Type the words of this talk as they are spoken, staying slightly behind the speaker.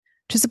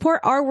To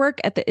support our work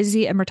at the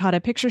Izzy and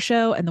Murtada Picture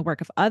Show and the work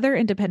of other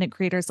independent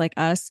creators like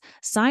us,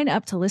 sign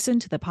up to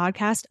listen to the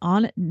podcast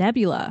on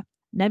Nebula.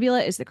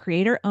 Nebula is the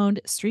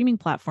creator-owned streaming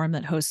platform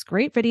that hosts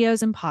great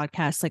videos and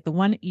podcasts like the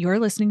one you're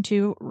listening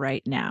to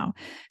right now.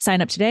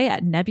 Sign up today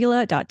at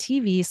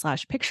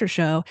nebula.tv/picture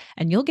show,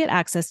 and you'll get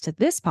access to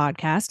this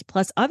podcast,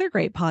 plus other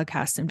great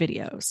podcasts and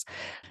videos.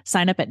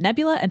 Sign up at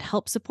Nebula and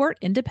help support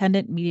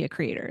independent media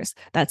creators.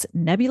 That's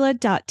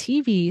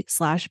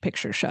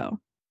nebula.tv/picture show.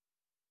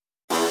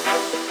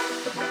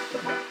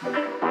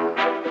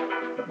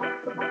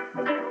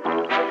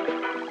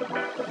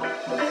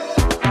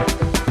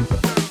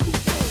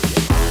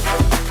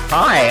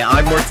 Hi,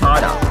 I'm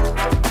Murtada.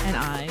 And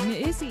I'm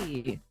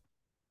Izzy.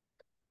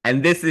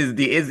 And this is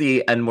the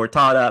Izzy and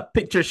Murtada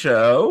Picture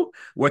Show.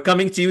 We're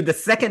coming to you the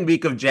second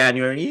week of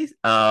January.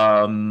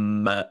 All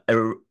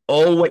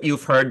what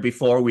you've heard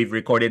before, we've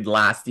recorded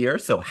last year.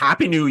 So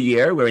Happy New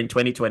Year. We're in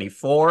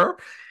 2024.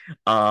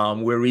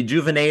 We're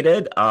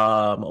rejuvenated.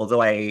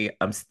 Although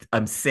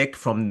I'm sick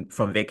from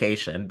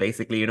vacation.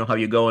 Basically, you know how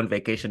you go on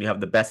vacation, you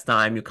have the best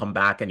time, you come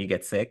back and you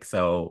get sick.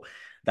 So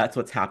that's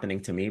what's happening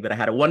to me. But I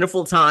had a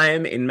wonderful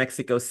time in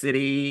Mexico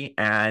City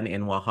and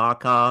in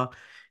Oaxaca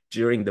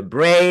during the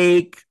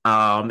break.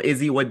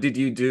 Izzy, what did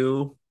you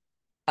do?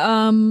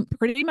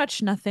 Pretty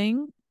much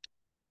nothing.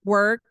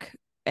 Work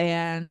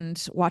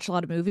and watch a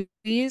lot of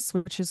movies,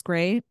 which is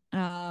great.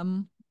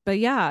 But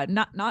yeah,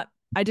 not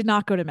I did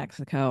not go to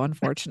Mexico,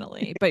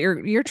 unfortunately. But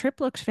your trip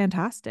looked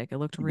fantastic. It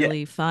looked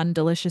really fun,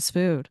 delicious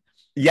food.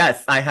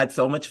 Yes, I had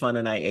so much fun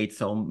and I ate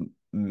so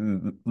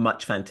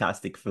much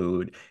fantastic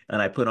food,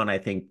 and I put on, I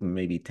think,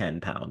 maybe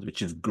 10 pounds,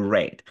 which is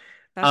great.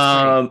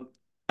 That's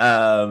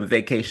great.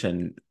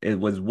 Vacation, it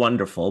was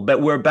wonderful,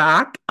 but we're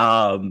back.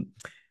 I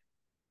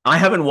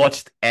haven't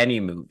watched any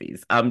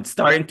movies. I'm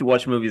starting to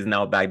watch movies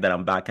now back that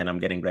I'm back and I'm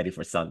getting ready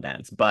for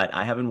Sundance, but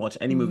I haven't watched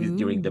any movies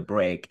during the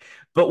break.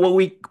 But what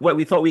we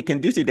thought we can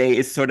do today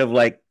is sort of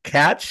like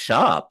catch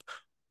up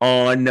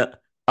on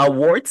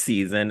award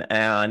season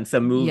and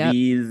some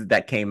movies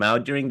that came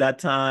out during that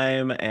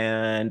time,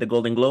 and the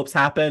Golden Globes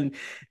happened.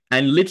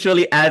 And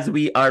literally, as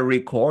we are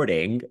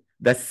recording,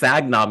 the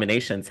SAG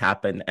nominations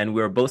happened, and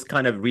we're both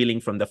kind of reeling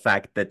from the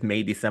fact that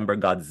May December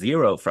got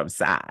 0 from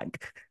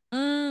SAG.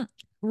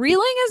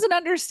 Reeling is an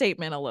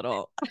understatement a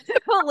little.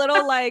 A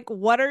little like,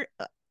 what are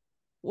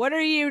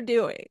you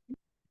doing?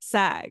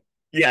 SAG.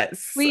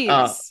 Yes.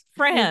 Please,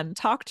 Fran,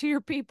 talk to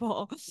your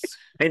people.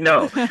 I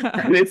know.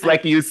 And it's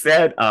like you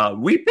said,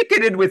 we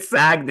picketed with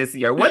SAG this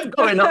year. What's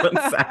going on,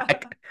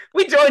 SAG?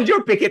 We joined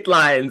your picket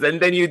lines, and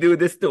then you do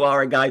this to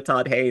our guy,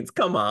 Todd Haynes.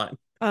 Come on.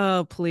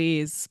 Oh,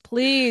 please.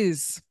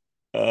 Please.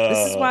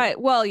 This is why,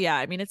 well, yeah,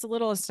 I mean, it's a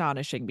little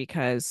astonishing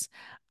because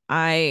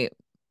I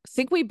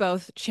think we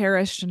both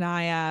cherished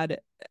Nyad,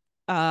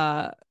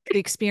 the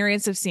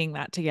experience of seeing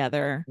that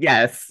together.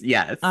 Yes.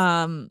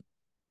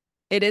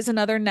 It is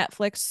another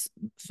Netflix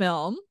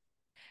film,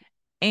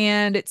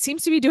 and it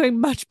seems to be doing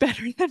much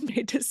better than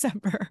May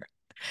December.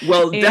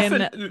 Well,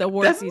 in the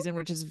award season,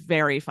 which is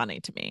very funny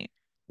to me.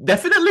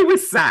 Definitely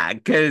with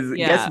SAG, because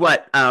guess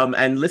what?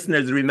 And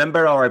listeners,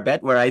 remember our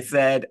bet where I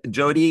said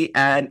Jodie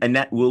and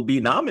Annette will be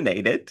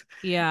nominated.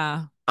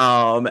 Yeah.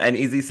 And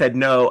Izzy said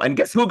no. And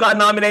guess who got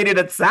nominated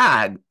at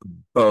SAG?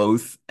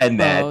 Both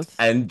Annette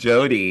and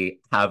Jodie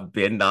have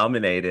been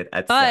nominated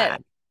at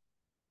SAG.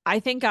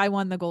 I think I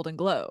won the Golden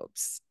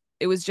Globes.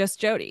 It was just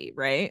Jodie,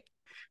 right?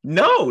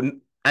 No,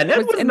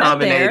 Annette was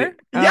nominated.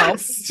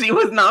 Yes, she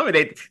was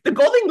nominated. The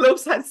Golden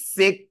Globes had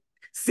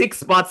six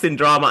spots in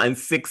drama and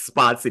 6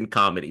 spots in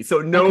comedy.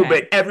 So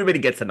but everybody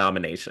gets a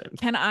nomination.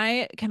 Can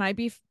I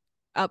be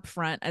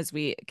upfront as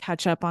we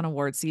catch up on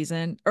award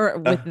season or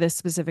with this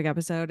specific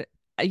episode?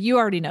 You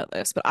already know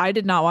this, but I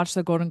did not watch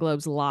the Golden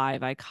Globes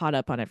live. I caught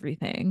up on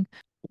everything.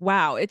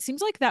 Wow, it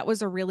seems like that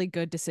was a really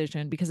good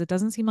decision because it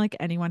doesn't seem like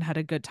anyone had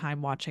a good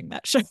time watching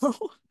that show.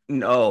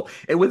 No,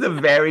 it was a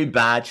very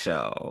bad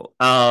show.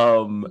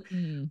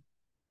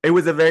 It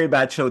was a very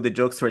bad show. The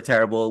jokes were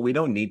terrible. We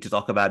don't need to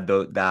talk about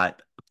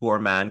that poor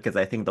man because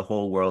I think the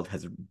whole world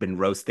has been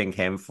roasting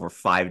him for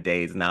 5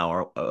 days now.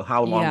 Or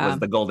how long was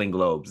the Golden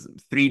Globes?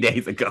 3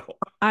 days ago.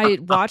 I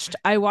watched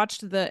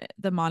the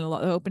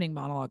monologue, the opening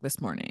monologue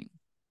this morning.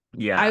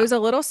 Yeah, I was a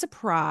little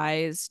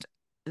surprised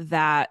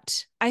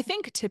that I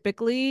think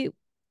typically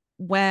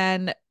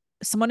when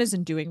someone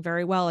isn't doing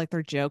very well, like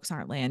their jokes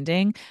aren't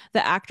landing,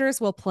 the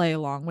actors will play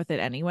along with it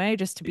anyway,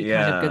 just to be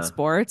kind of good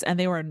sports. And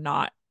they were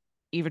not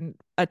even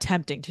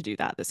attempting to do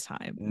that this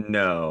time.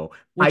 No,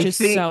 which is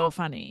so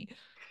funny.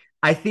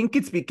 I think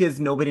it's because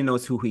nobody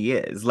knows who he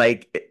is.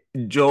 Like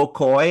Joe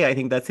Coy, I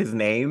think that's his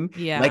name.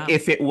 Yeah. Like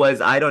if it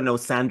was, I don't know,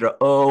 Sandra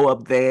Oh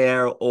up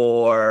there,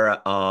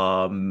 or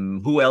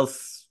who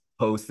else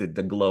hosted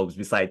the Globes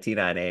besides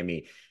Tina and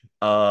Amy?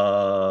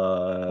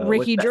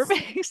 Ricky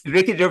Gervais.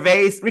 Ricky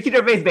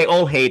Gervais, they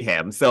all hate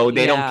him, so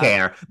they don't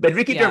care. But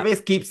Ricky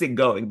Gervais keeps it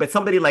going. But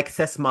somebody like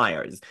Seth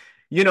Meyers,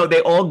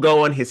 they all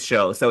go on his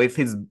show. So if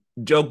his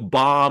joke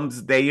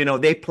bombs,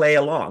 they play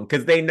along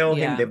because they know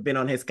him. Yeah. They've been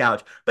on his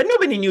couch, but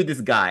nobody knew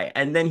this guy.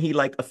 And then he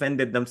like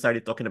offended them,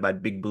 started talking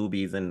about big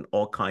boobies and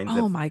all kinds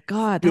Oh of my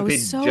God, that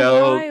was stupid so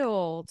joke.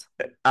 wild.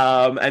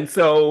 And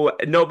so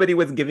nobody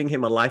was giving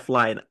him a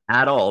lifeline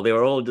at all. They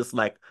were all just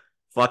like,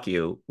 fuck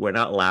you. We're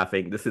not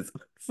laughing. This is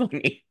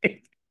funny.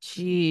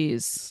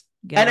 Jeez.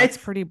 Yeah, And that's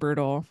pretty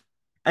brutal.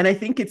 I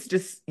think it's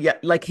just, yeah,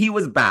 like he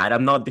was bad.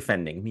 I'm not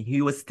defending him.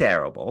 He was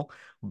terrible.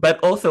 But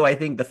also, I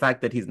think the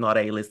fact that he's not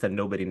A-list and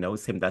nobody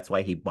knows him, that's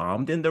why he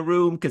bombed in the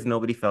room because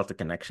nobody felt a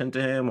connection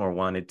to him or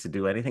wanted to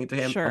do anything to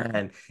him. Sure.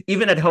 And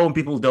even at home,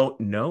 people don't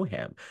know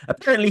him.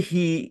 Apparently,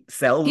 he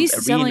sells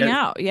He's selling arenas.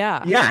 out.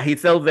 Yeah. Yeah, he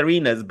sells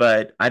arenas,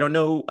 but I don't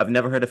know. I've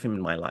never heard of him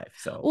in my life.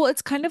 So, Well,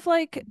 it's kind of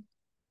like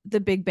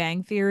The Big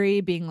Bang Theory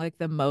being like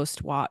the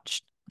most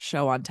watched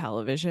show on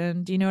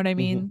television. Do you know what I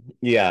mean?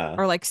 yeah.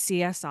 Or like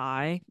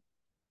CSI.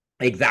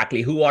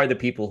 Exactly. Who are the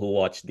people who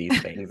watch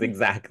these things?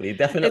 Exactly.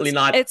 Definitely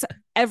not. It's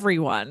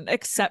everyone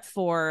except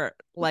for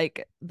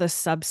like the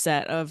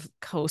subset of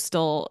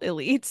coastal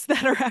elites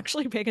that are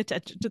actually paying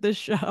attention to this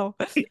show.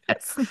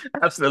 Yes,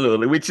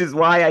 absolutely. Which is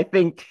why I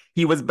think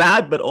he was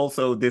bad, but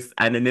also this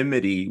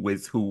anonymity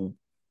with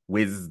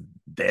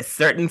this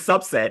certain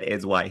subset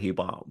is why he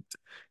bombed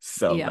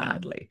so Yeah.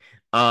 badly.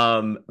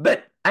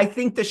 But I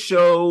think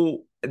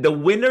the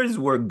winners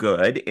were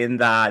good in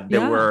that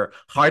there Yeah. were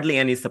hardly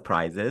any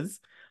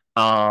surprises.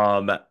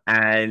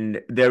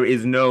 And there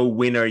is no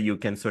winner you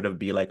can sort of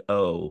be like,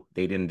 oh,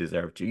 they didn't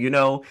deserve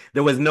to.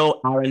 There was no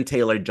Aaron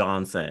Taylor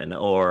Johnson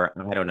or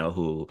I don't know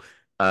who,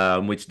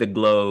 which the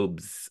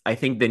Globes, I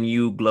think the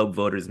new Globe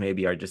voters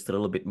maybe are just a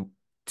little bit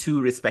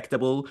too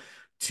respectable,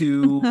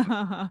 too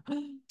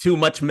too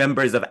much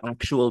members of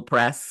actual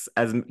press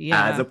as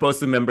Yeah. opposed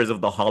to members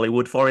of the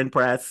Hollywood foreign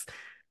press.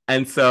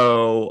 And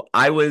so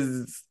I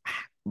was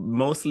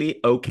mostly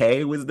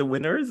okay with the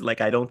winners.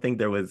 Like I don't think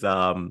there was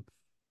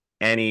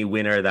any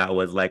winner that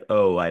was like,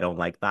 oh, I don't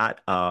like that.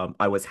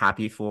 I was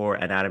happy for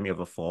Anatomy of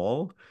a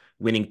Fall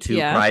winning two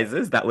Yeah.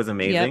 prizes. That was Yep.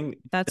 amazing. In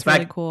That's really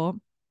fact, cool.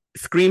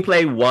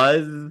 screenplay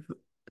was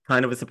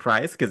kind of a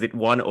surprise because it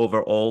won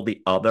over all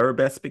the other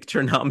Best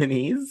Picture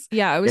nominees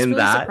Yeah, I was in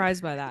really that.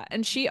 surprised by that.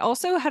 And she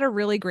also had a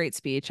really great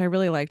speech. I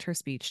really liked her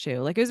speech too.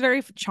 Like it was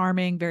very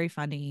charming, very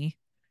funny,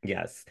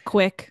 Yes.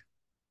 quick.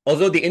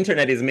 Although the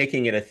internet is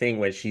making it a thing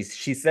where she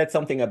said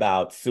something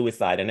about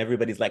suicide and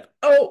everybody's like,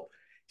 oh,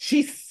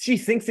 she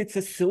thinks it's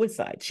a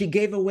suicide. She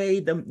gave away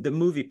the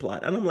movie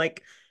plot. And I'm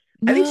like,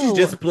 I think she's No,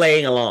 just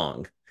playing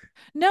along.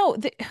 no.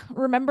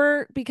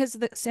 Remember, because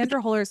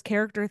Sandra Huller's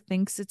character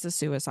thinks it's a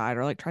suicide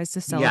or like tries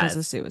to sell it as a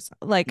Yes. suicide.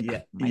 Like,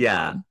 Yeah. my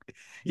Yeah. God,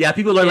 Yeah.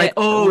 People are like, get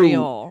oh,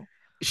 real.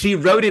 she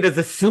wrote it as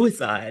a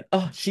suicide.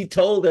 Oh, she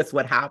told us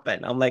what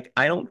happened. I'm like,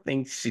 I don't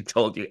think she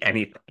told you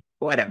anything.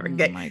 Oh Whatever. my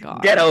Get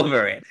God.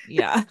 over it.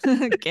 Yeah,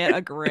 get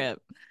a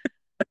grip.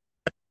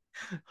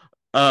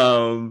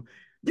 Um,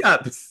 yeah,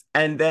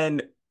 and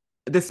then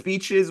the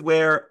speeches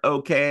were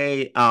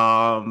okay.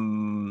 I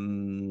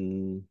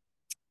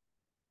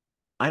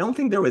don't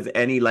think there was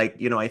any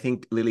like, I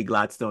think Lily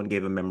Gladstone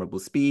gave a memorable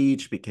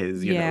speech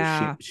because,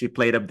 Yeah, she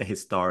played up the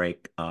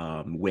historic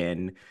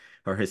win,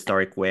 her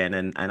historic win,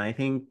 and I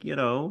think, that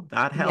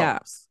yeah.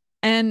 helps.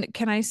 And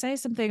can I say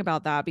something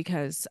about that?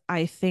 Because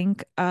I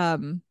think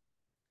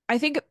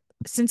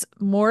since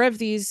more of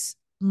these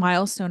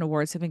milestone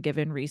awards have been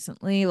given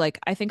recently, like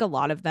I think a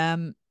lot of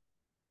them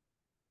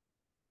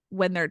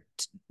when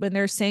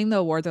they're saying the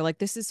award, they're like,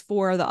 this is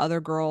for the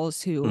other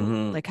girls who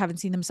Hmm. like haven't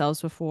seen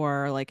themselves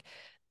before. Like,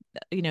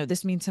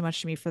 this means so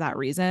much to me for that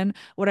reason.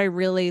 What I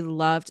really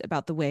loved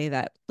about the way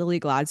that Lily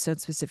Gladstone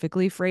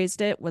specifically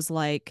phrased it was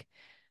like,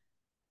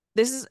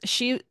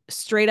 she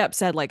straight up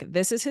said, like,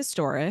 this is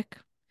historic.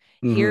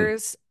 Hmm.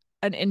 Here's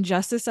an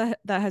injustice that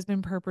has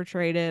been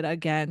perpetrated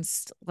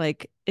against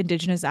like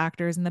indigenous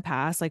actors in the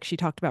past. Like she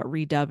talked about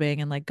redubbing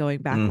and like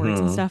going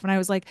backwards and Hmm. stuff. And I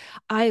was like,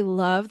 I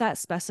love that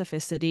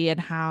specificity and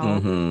how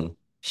Hmm.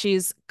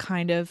 she's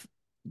kind of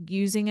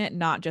using it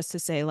not just to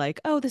say like,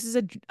 oh, this is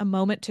a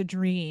moment to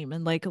dream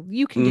and like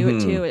you can do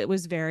it too. Hmm. It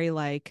was very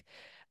like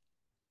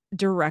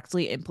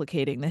directly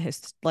implicating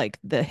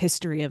the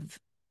history of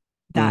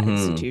that Hmm.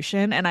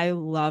 institution. And I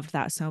loved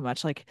that so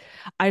much. Like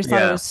I just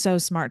thought it was Yeah. so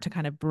smart to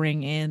kind of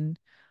bring in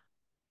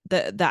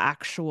the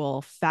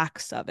actual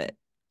facts of it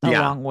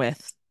Yeah. along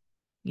with,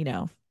 you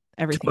know,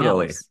 everything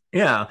Totally. else.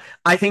 Yeah.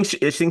 I think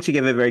she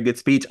gave a very good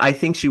speech. I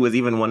think she was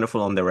even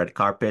wonderful on the red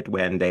carpet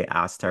when they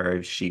asked her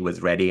if she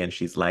was ready, and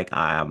she's like,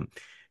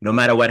 no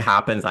matter what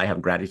happens, I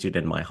have gratitude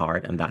in my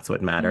heart, and that's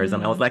what matters.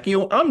 And I was Mm. like,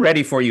 I'm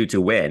ready for you to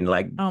win.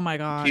 Like Oh my she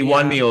God,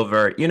 won yeah. me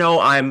over.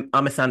 I'm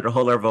a Sandra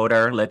Huller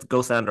voter. Let's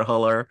go, Sandra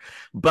Huller.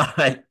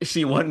 But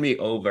she won me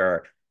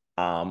over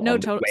No, on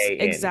the way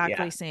in.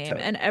 exactly Yeah, same.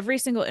 And totally. every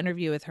single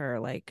interview with her,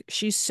 like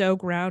she's so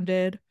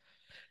grounded.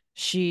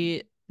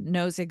 She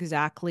knows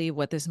exactly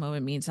what this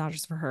moment means, not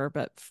just for her,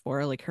 but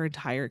for like her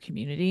entire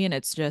community. And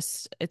it's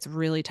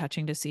really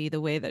touching to see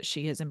the way that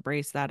she has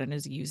embraced that and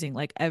is using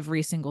like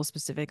every single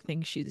specific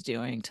thing she's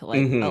doing to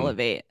like Hmm.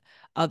 elevate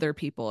other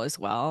people as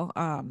well.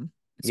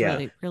 It's Yeah.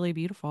 really, really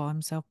beautiful.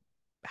 I'm so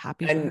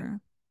happy for And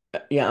her.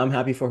 yeah, I'm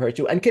happy for her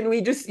too. And can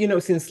we just,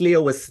 since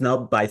Leo was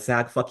snubbed by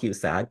SAG, fuck you,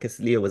 SAG, because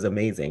Leo was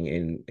amazing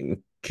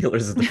in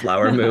Killers of the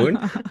Flower Moon.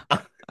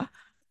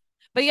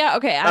 But yeah,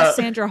 okay, as Uh,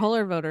 Sandra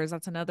Huller voters,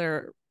 that's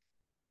another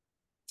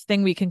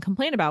thing we can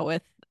complain about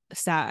with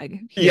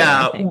SAG here,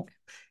 I yeah, think.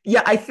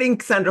 yeah, I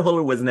think Sandra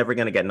Huller was never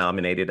going to get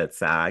nominated at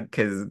SAG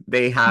because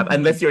they have,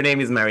 unless Mhm. your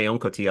name is Marion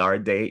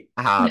Cotillard,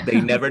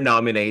 they never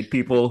nominate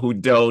people who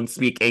don't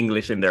speak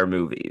English in their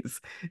movies.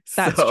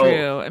 That's So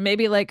true. And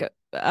maybe like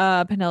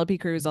Penelope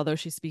Cruz, although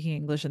she's speaking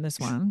English in this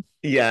one.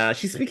 yeah,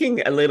 she's speaking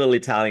a little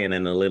Italian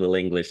and a little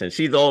English, and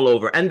she's all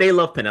over. And they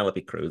love Penelope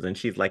Cruz, and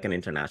she's like an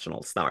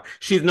international star.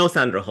 She's no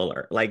Sandra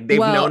Huller. Like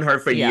they've known Well, her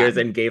for yeah, years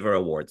and gave her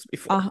awards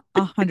before.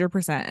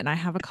 100%. And I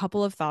have a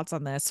couple of thoughts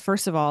on this.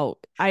 First of all,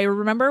 I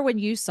remember when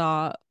you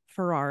saw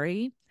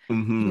Ferrari,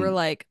 you were Hmm.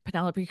 like,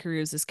 Penelope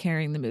Cruz is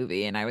carrying the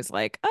movie. And I was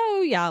like,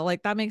 oh, yeah,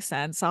 like that makes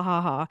sense. Ha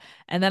ha ha.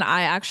 And then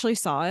I actually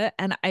saw it.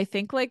 And I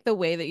think like the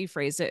way that you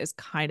phrased it is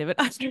kind of an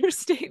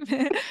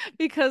understatement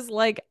because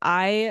like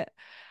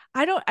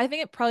I don't, I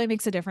think it probably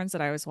makes a difference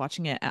that I was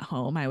watching it at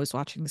home. I was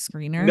watching the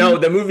No, screener.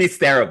 the movie's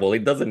terrible.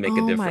 It doesn't make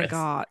a Oh my difference.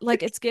 God.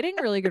 Like it's getting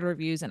really good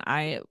reviews. And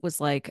I was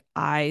like,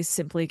 I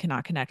simply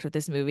cannot connect with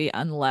this movie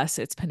unless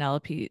it's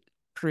Penelope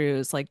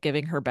Cruz like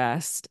giving her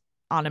best,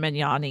 Anna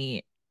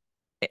Magnani,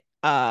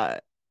 uh,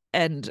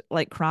 and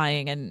like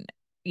crying and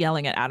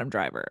yelling at Adam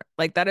Driver.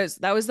 Like that was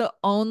the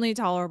only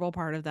tolerable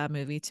part of that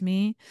movie to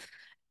me.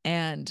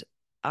 And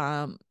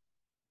um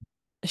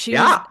she was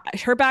Yeah.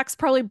 her back's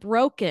probably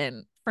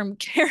broken from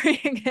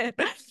carrying it.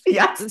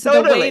 Yes,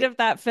 So the weight totally. of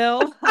that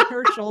film on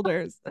her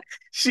shoulders.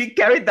 She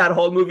carried that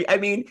whole movie. I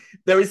mean,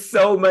 there is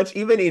so much,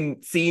 even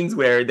in scenes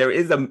where there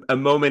is a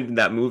moment in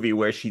that movie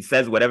where she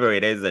says whatever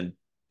it is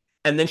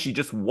and then she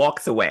just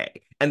walks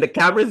away and the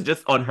camera is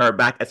just on her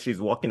back as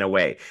she's walking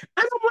away,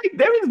 and I'm like,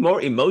 there is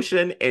more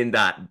emotion in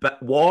that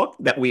walk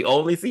that we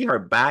only see her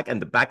back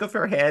and the back of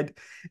her head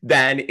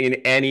than in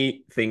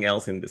anything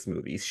else in this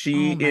movie.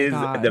 She Oh my is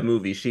the God.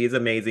 movie. She is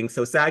amazing.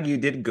 So SAG, you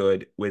did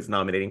good with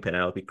nominating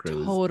Penelope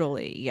Cruz.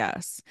 Totally.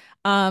 Yes.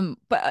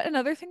 But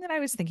another thing that I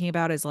was thinking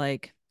about is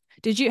like,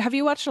 have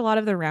you watched a lot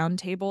of the round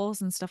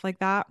tables and stuff like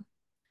that?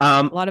 A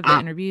um lot of the I,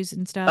 interviews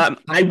and stuff?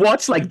 I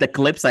watched like the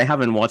clips. I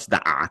haven't watched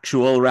the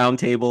actual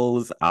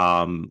roundtables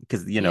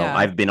because Yeah.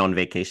 I've been on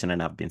vacation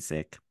and I've been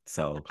sick,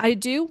 so I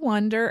do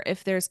wonder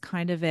if there's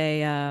kind of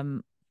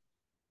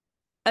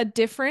a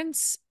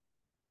difference,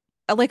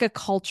 like a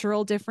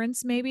cultural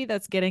difference maybe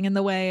that's getting in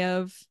the way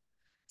of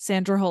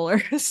Sandra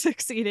Huller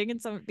succeeding in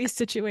some of these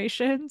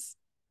situations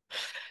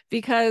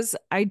because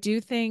I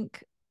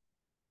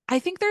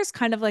think there's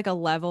kind of like a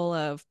level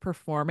of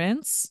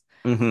performance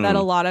that a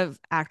hmm. lot of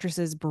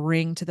actresses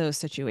bring to those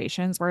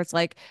situations where it's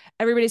like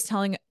everybody's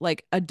telling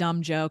like a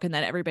dumb joke and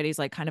then everybody's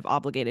like kind of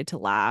obligated to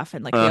laugh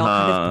and like they all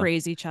kind of Uh-huh.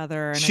 praise each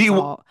other and She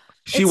w-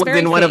 she it's was very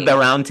in one of the fake.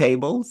 round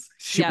tables.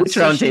 Yeah, Which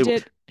so round table?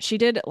 she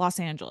did Los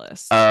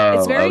Angeles.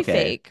 It's Oh, very okay.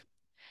 fake,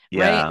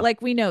 right? Yeah.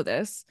 Like we know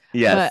this,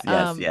 Yes, but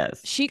yes,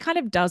 yes. she kind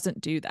of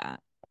doesn't do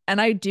that.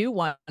 And I do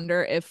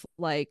wonder if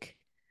like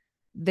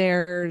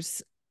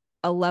there's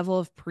a level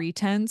of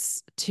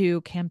pretense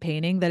to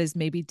campaigning that is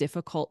maybe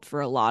difficult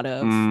for a lot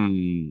of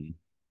Mm.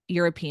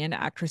 European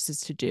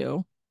actresses to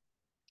do.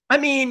 I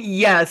mean,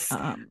 yes.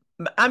 Um,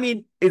 I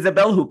mean,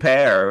 Isabelle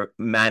Huppert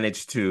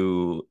managed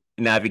to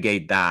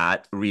navigate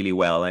that really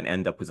well and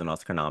end up with an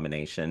Oscar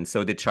nomination.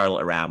 So did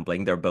Charlotte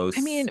Rampling. They're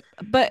I both, mean,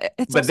 but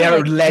it's but also they're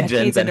like legends.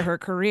 decades into And her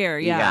career.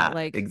 Yeah, yeah,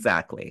 like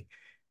exactly.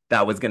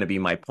 That was going to be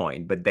my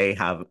point. But they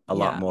have a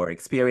lot yeah, more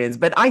experience.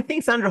 But I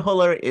think Sandra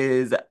Huller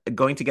is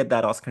going to get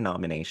that Oscar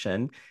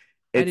nomination.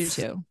 I do It's,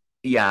 too.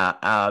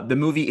 yeah, the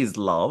movie is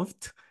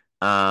loved.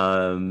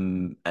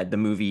 The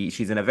movie,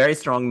 she's in a very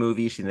strong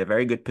movie. She's in a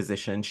very good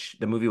position.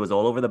 The movie was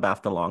all over the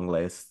BAFTA long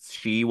list.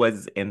 She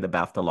was in the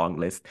BAFTA long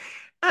list.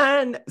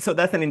 And so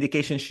that's an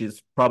indication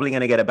she's probably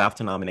going to get a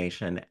BAFTA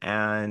nomination.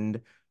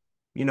 And,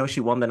 she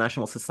won the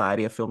National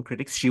Society of Film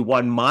Critics. She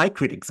won my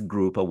Critics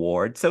Group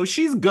Award. So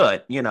she's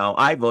good.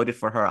 I voted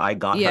for her. I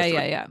got her. Yeah, So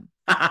yeah,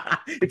 yeah.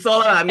 it's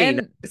all about me.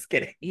 No, And just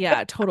kidding.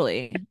 yeah,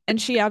 totally.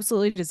 And she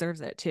absolutely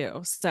deserves it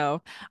too.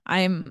 So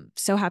I'm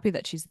so happy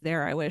that she's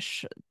there. I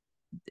wish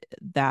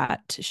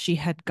that she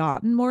had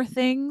gotten more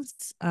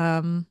things.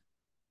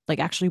 Like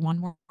actually won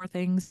more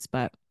things,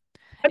 but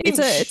I mean,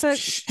 it's a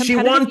she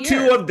competitive won two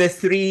year. of the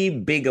three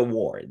big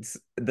awards,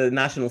 the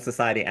National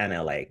Society and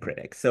LA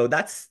Critics. So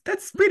that's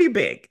pretty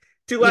big.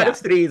 Two out of Yeah.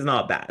 three is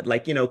not bad.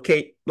 Like,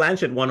 Kate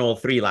Blanchett won all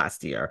three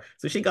last year.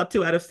 So she got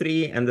two out of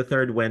three, and the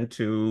third went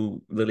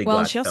to Lily Well,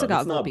 and she also Gladstone.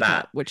 It's got not Volpe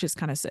Cut, bad. which is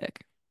kind of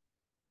sick,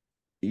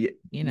 Y-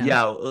 you know?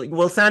 Yeah.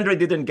 Well, Sandra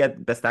didn't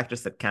get Best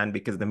Actress at Cannes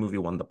because the movie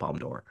won the Palme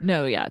d'Or.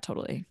 No, yeah,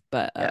 totally.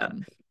 But Yeah.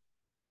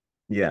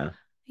 Yeah.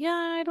 yeah,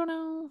 I don't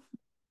know.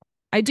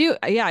 I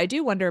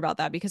do wonder about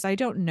that because I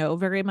don't know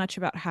very much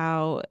about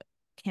how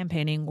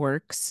campaigning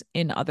works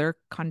in other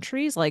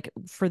countries, like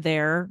for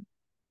their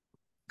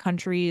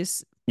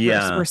countries'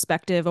 Yeah.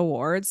 respective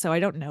awards. So I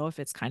don't know if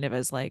it's kind of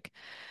as like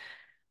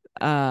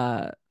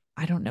uh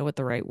I don't know what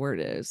the right word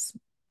is.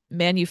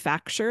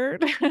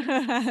 manufactured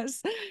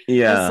as some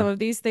Yeah. of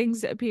these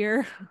things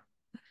appear.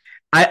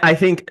 I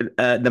think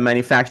the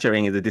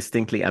manufacturing is a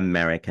distinctly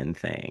American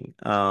thing.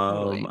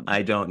 Totally.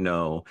 I don't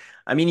know.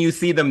 I mean, you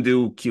see them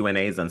do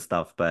Q&As and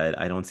stuff, but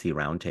I don't see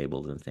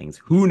roundtables and things.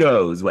 Who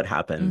knows what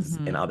happens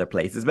in Hmm. other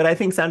places? But I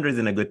think Sandra's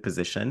in a good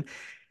position.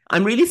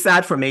 I'm really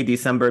sad for May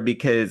December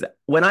because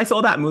when I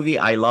saw that movie,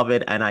 I love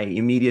it, and I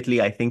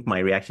think my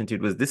reaction to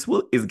it was this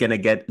will is gonna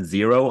get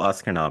zero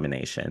Oscar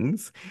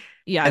nominations.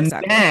 Yeah, And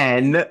exactly.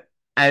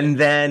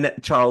 then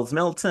Charles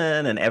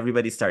Milton and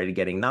everybody started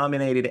getting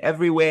nominated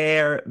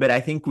everywhere. But I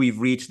think we've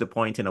reached the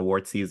point in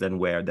award season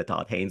where the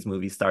Todd Haynes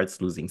movie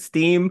starts losing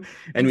steam.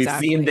 And we've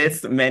seen Exactly.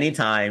 this many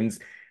times.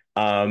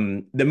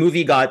 The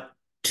movie got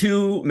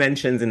two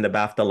mentions in the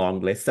BAFTA long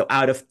list. So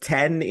out of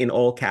 10 in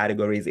all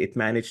categories, it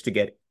managed to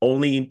get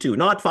only two,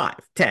 not five,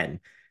 10,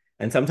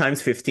 and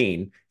sometimes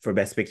 15 for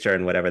Best Picture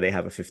and whatever. They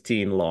have a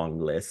 15 long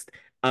list.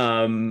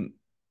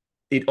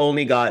 It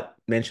only got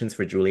mentions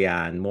for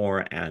Julianne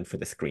Moore and for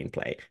the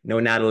screenplay. No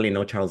Natalie,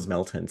 no Charles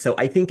Melton. So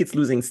I think it's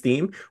losing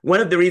steam. One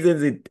of the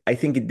reasons I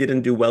think it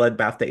didn't do well at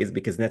BAFTA is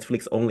because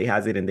Netflix only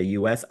has it in the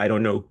US. I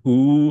don't know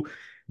who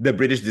the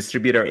British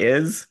distributor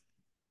is.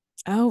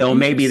 Oh, So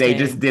maybe they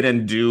just interesting.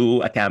 didn't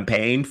do a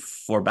campaign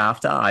for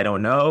BAFTA. I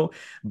don't know.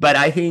 But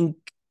I think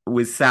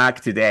with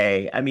SAG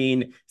today, I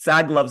mean,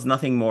 SAG loves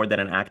nothing more than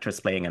an actress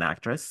playing an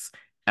actress.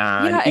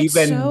 And Yeah, it's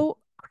even so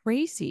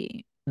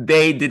crazy.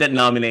 they didn't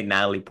nominate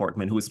Natalie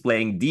Portman, who's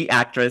playing the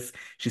actress.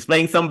 She's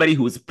playing somebody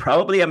who's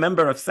probably a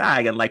member of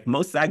SAG, and like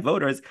most SAG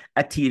voters,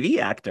 a TV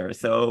actor.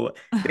 So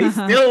they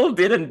still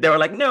didn't. They were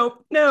like, no,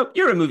 no,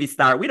 you're a movie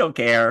star. We don't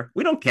care.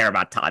 We don't care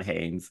about Todd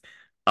Haynes.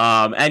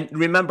 And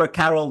remember,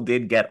 Carol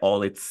did get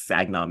all its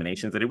SAG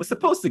nominations that it was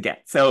supposed to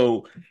get.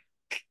 So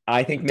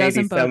I think maybe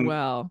Doesn't bode some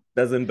well.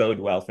 doesn't bode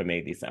well for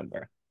May,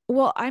 December.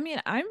 Well, I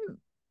mean, I'm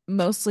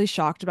mostly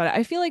shocked about it.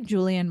 I feel like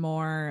Julianne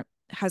Moore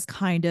has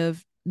kind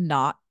of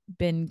not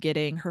been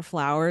getting her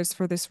flowers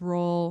for this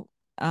role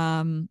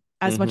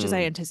as much as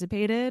I Hmm.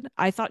 anticipated.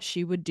 I thought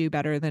she would do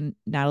better than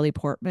Natalie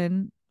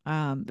Portman,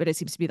 but it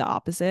seems to be the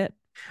opposite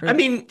I for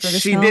mean, for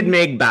this she did film.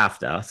 make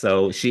BAFTA,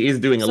 so she is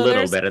doing a So little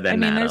there's, better I than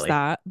mean, there's Natalie.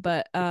 that,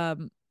 but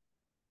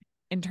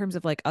in terms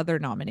of like other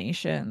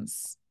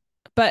nominations.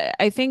 But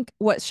I think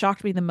what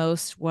shocked me the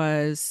most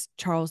was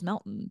Charles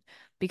Melton,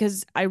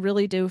 because I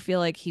really do feel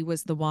like he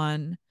was the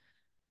one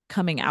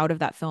coming out of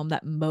that film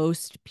that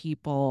most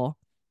people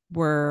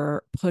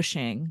were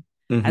pushing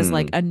as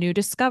like Hmm. a new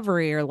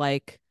discovery or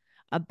like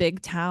a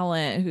big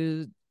talent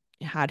who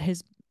had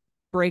his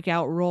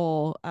breakout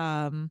role,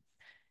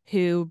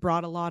 who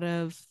brought a lot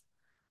of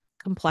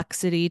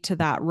complexity to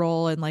that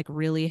role and like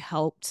really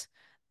helped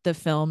the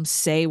film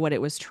say what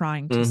it was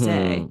trying to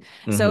say.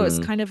 Hmm. So it's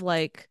Hmm. kind of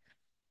like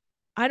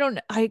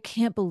I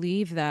can't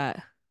believe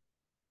that.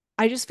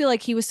 I just feel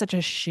like he was such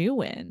a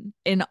shoe in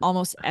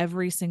almost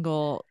every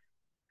single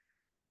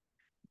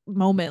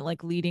moment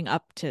like leading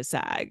up to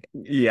SAG.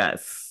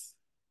 Yes.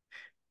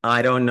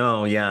 I don't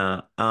know.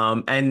 Yeah.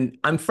 And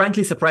I'm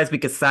frankly surprised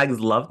because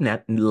loves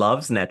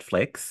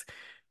Netflix,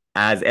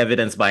 as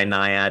evidenced by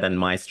Naiad and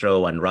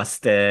Maestro and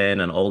Rustin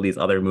and all these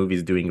other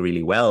movies doing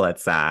really well at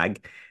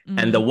SAG.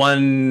 And the Mm.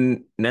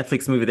 one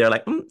Netflix movie they're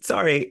like,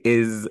 sorry,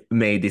 is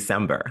May,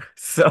 December.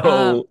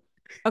 Um, So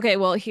okay,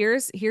 well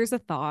here's a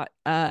thought.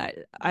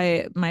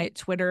 I my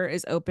Twitter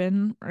is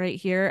open right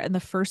here, and the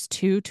first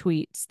two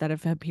tweets that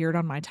have appeared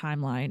on my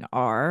timeline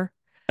are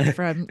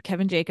from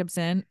Kevin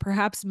Jacobson.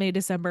 Perhaps May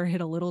December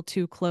hit a little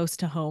too close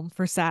to home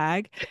for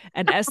SAG,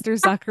 and Esther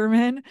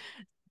Zuckerman.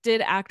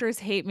 Did actors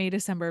hate May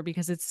December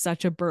because it's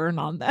such a burn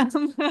on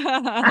them?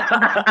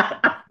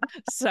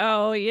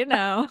 So,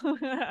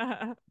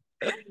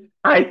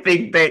 I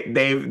think they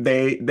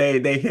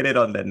hit it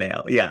on the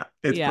nail. Yeah,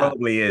 it yeah,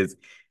 probably is.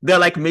 They're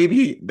like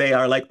maybe they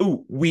are like,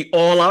 ooh, we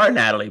all are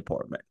Natalie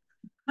Portman.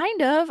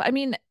 kind of. I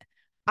mean,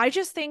 I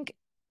just think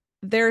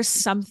there's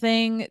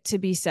something to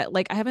be said.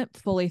 Like, I haven't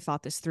fully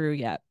thought this through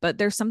yet, but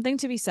there's something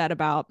to be said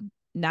about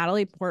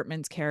Natalie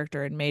Portman's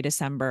character in May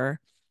December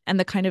and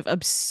the kind of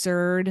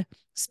absurd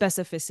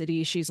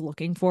specificity she's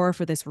looking for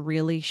this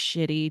really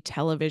shitty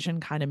television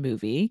kind of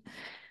movie.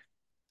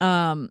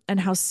 And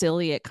how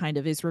silly it kind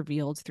of is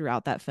revealed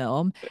throughout that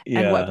film,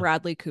 and what Yeah.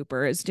 Bradley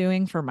Cooper is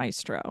doing for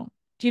Maestro.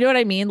 Do you know what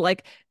I mean?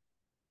 Like,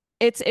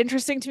 it's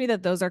interesting to me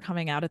that those are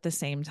coming out at the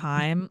same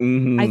time.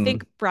 I Hmm.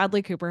 think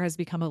Bradley Cooper has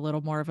become a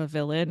little more of a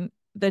villain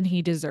than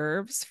he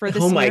deserves for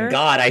Oh this my year.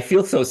 God, I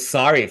feel so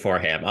sorry for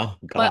him. Oh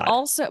But God.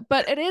 also,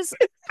 but it is,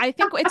 I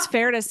think it's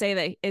fair to say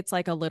that it's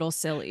like a little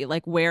silly,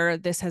 like where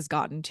this has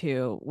gotten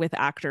to with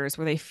actors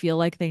where they feel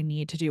like they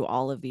need to do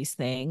all of these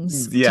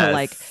things to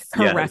like Yes,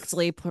 yes.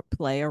 correctly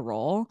play a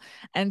role.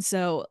 And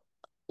so,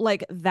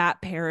 like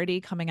that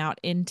parody coming out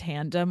in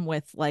tandem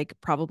with like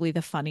probably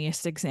the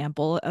funniest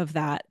example of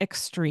that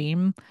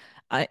extreme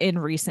in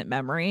recent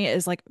memory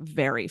is like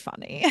very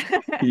funny.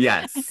 And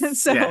Yes,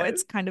 so yes.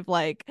 it's kind of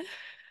like,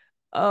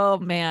 oh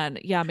man,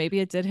 yeah, maybe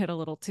it did hit a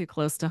little too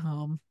close to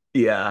home.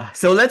 Yeah.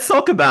 So let's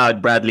talk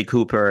about Bradley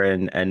Cooper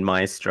and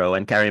Maestro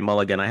and Carey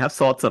Mulligan. I have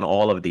thoughts on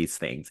all of these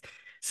things.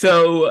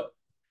 So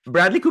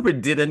Bradley Cooper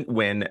didn't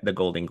win the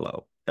Golden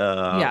Globe.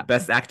 Yeah.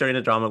 Best Actor in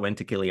a Drama went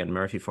to Cillian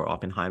Murphy for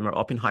Oppenheimer.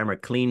 Oppenheimer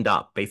cleaned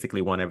up,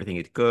 basically won everything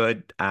it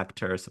could.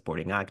 Actor,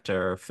 supporting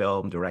actor,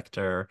 film,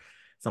 director,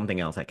 something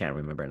else I can't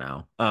remember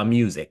now.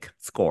 Music,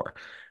 score.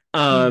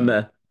 Mm.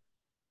 Um,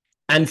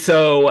 and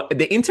so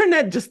the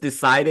internet just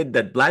decided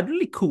that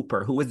Bradley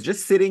Cooper, who was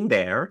just sitting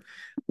there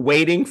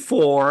waiting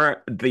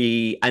for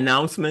the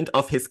announcement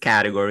of his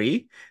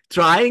category,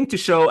 trying to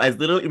show as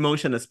little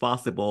emotion as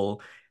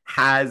possible,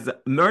 has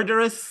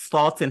murderous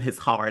thoughts in his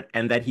heart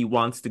and that he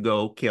wants to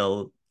go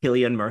kill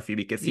Cillian Murphy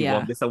because he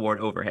won Yeah. this award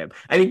over him.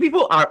 I think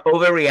people are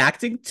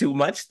overreacting too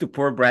much to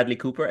poor Bradley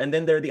Cooper. And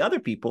then there are the other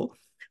people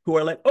who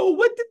are like, oh,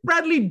 what did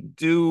Bradley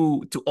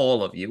do to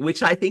all of you?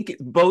 Which I think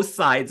both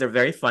sides are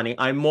very funny.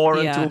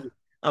 Yeah.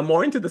 I'm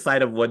more into the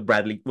side of what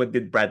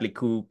did Bradley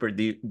Cooper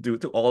do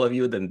to all of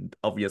you than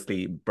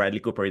obviously Bradley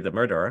Cooper is a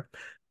murderer.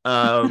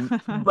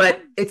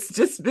 But it's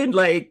just been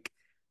like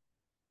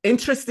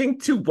interesting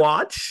to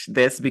watch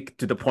this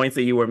to the points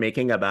that you were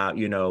making about,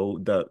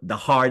 the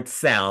hard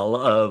sell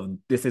of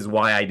this is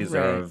why I Right.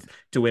 deserve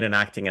to win an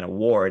acting an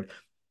award.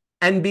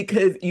 And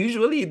because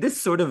usually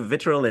this sort of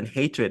vitriol and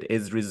hatred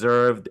is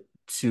reserved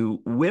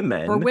to For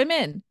women.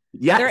 women.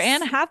 They're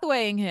Anne Yes.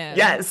 Hathawaying him.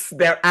 Yes,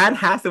 they're Anne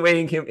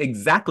Hathawaying him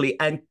exactly.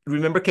 And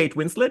remember Kate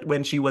Winslet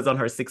when she was on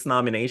her sixth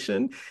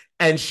nomination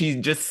and she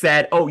just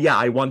said, oh, yeah,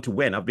 I want to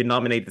win. I've been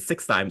nominated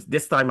 6 times.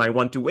 This time I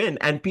want to win.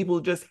 And people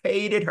just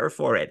hated her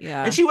for it. And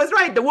Yeah. she was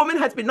right. The woman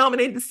has been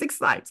nominated 6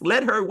 times.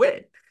 Let her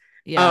win.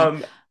 Yeah.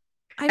 Um,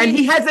 I and mean,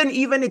 he hasn't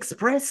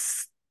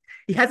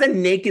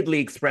nakedly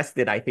expressed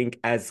it, I think,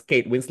 as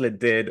Kate Winslet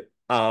did.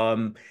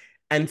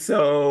 And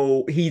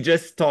so he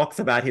just talks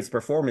about his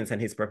performance and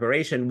his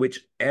preparation,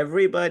 which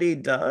everybody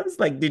does.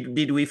 Like,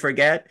 did we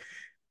forget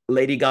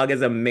Lady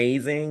Gaga's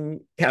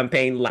amazing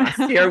campaign last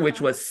year,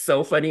 which was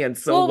so funny and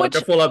so well, which,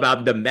 wonderful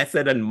about the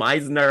method and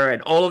Meisner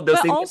and all of those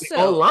but things. We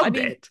all also, I loved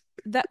mean, it.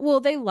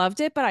 they loved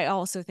it, but I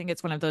also think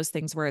it's one of those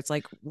things where it's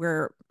like,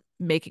 we're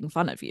making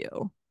fun of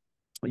you.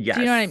 Do you know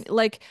what I mean? Yes.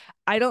 Like,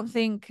 I don't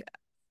think,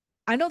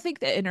 I don't think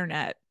the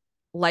internet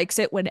likes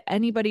it when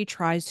anybody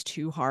tries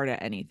too hard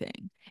at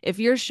anything. If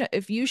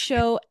you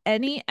show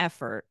any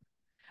effort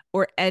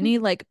or any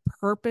like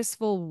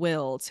purposeful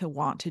will to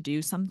want to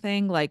do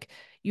something, like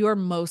you are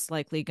most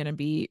likely going to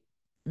be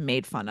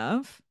made fun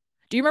of.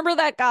 Do you remember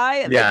that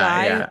guy, the Yeah,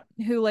 guy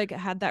yeah. who like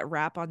had that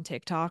rap on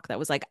TikTok that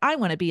was like, I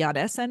want to be on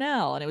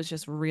SNL, and it was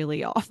just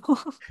really awful.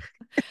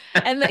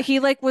 And that he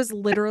like was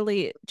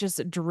literally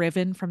just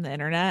driven from the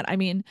internet. I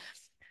mean,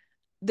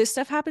 this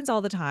stuff happens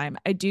all the time.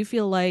 I do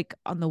feel like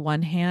on the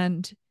one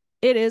hand,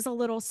 it is a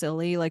little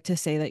silly, like to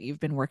say that you've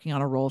been working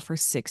on a role for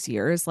 6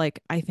 years. Like,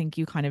 I think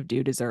you kind of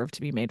do deserve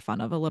to be made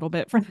fun of a little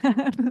bit for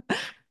that.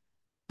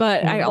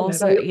 But I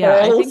also, They yeah,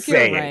 I all think you're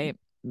say it. right.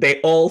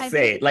 They all I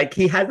say think it. Like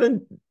he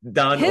hasn't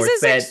done his or is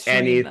said extreme,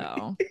 anything.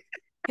 though.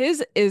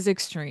 His is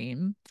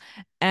extreme.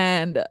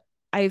 And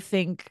I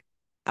think,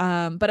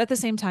 but at the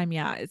same time,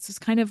 yeah, it's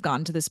just kind of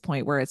gotten to this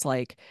point where it's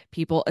like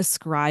people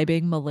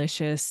ascribing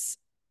malicious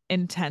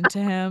intent to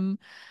him.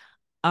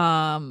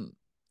 Um,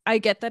 I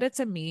get that it's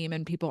a meme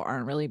and people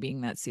aren't really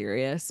being that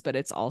serious, but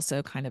it's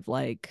also kind of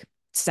like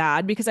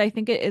sad because I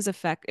think it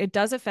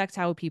does affect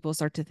how people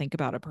start to think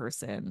about a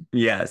person.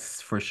 Yes,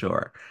 for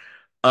sure.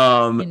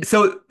 In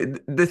So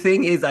the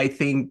thing is, I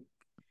think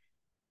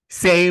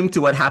same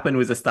to what happened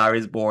with A Star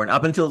Is Born.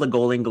 Up until the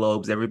Golden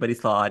Globes, everybody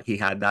thought he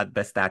had that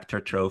Best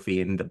Actor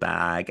trophy in the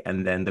bag,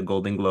 and then the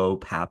Golden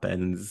Globe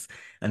happens,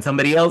 and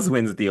somebody else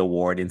wins the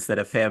award instead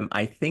of him.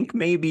 I think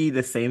maybe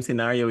the same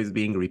scenario is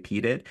being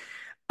repeated.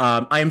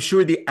 I'm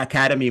sure the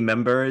Academy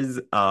members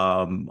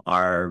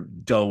are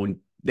don't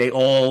they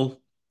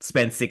all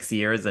spend 6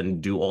 years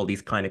and do all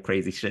these kind of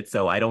crazy shit.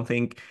 So I don't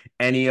think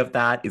any of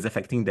that is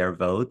affecting their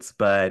votes,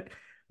 but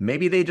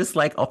maybe they just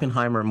like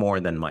Oppenheimer more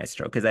than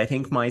Maestro because I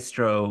think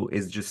Maestro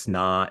is just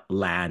not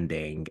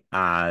landing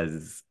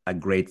as a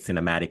great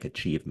cinematic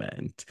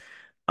achievement.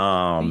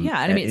 Yeah, and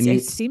I And, mean, and it you,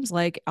 seems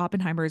like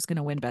Oppenheimer is going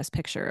to win Best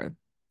Picture.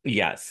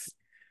 yes.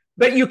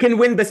 But you can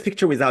win Best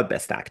Picture without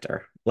Best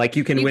Actor. Like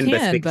you can You win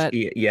Best can, Picture.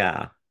 but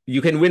Yeah.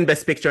 You can win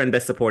Best Picture and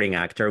Best Supporting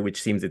Actor,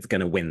 which seems it's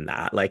gonna win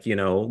that. Like,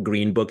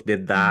 Green Book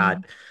did mhm.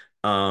 that.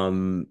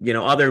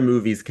 Other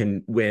movies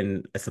can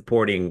win a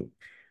supporting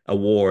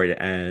award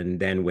and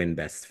then win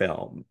Best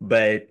Film.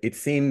 But it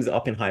seems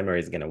Oppenheimer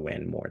is gonna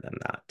win more than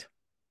that.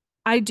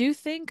 I do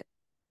think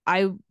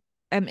I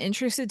am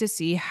interested to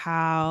see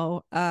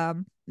how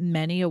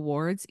many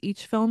awards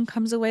each film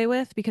comes away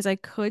with because I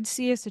could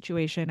see a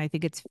situation, I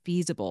think it's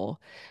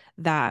feasible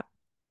that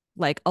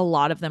like a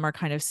lot of them are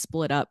kind of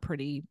split up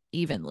pretty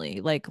evenly.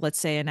 Like let's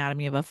say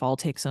Anatomy of a Fall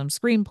takes home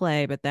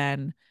screenplay, but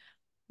then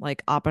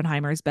like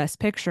Oppenheimer's best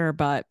picture,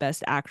 but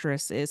best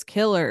actress is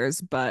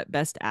Killers, but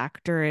best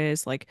actor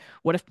is like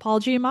what if Paul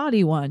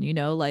Giamatti won,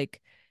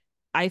 like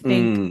I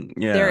think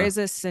there Yeah. is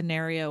a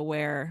scenario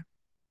where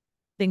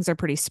things are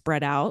pretty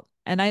spread out.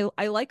 And I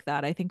like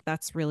that. I think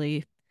that's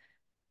really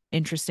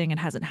interesting and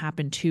hasn't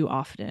happened too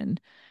often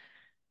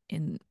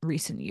in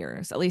recent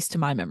years, at least to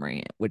my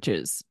memory, which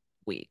is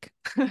weak.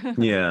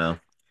 Yeah.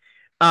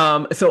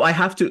 So I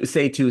have to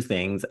say two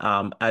things.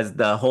 As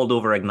the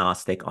holdover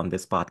agnostic on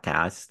this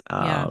podcast,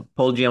 Yeah.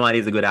 Paul Giamatti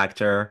is a good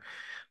actor.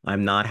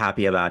 I'm not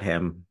happy about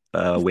him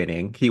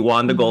winning. He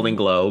won the Golden Hmm.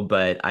 Globe,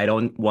 but I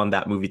don't want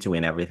that movie to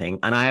win everything.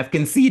 And I have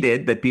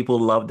conceded that people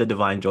love the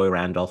Divine Joy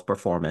Randolph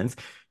performance,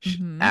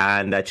 Hmm.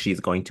 and that she's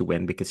going to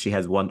win because she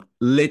has won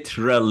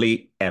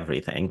literally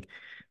everything.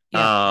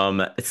 Yeah.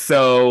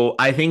 So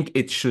I think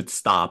it should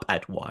stop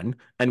at one,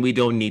 and we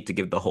don't need to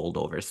give the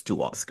holdovers two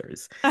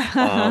Oscars.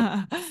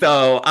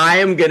 So I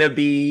am gonna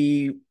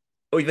be,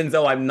 even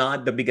though I'm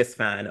not the biggest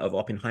fan of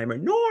Oppenheimer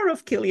nor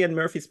of Cillian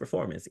Murphy's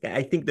performance,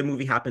 I think the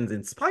movie happens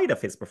in spite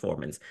of his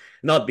performance,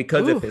 not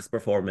because of Ooh, his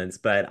performance,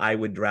 but I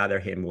would rather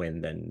him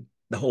win than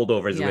the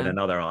holdovers win yeah.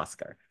 another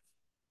Oscar.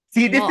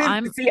 See, Well,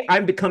 I'm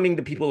I'm becoming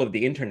the people of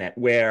the internet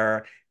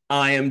where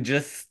I am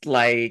just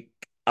like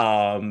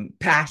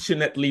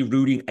passionately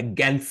rooting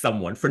against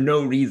someone for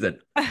no reason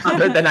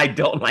other than I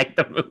don't like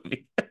the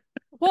movie.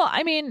 well,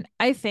 I mean,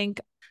 I think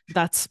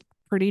that's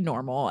pretty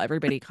normal.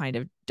 Everybody kind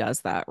of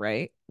does that,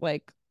 right?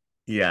 Like,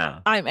 Yeah.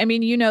 I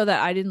mean, you know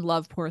that I didn't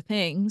love Poor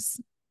Things,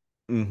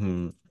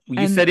 Hmm. You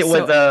and said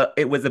so,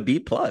 it was a B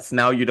plus.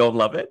 Now you don't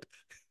love it?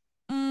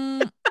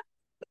 mm,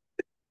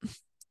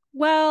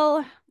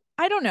 well,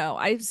 I don't know.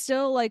 I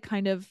still like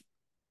kind of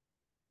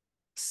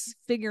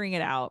figuring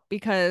it out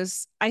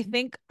because I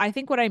think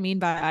what I mean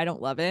by I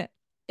don't love it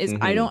is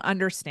I Hmm. don't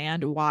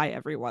understand why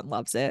everyone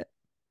loves it.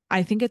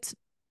 I think it's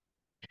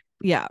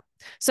yeah.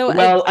 So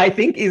Well, I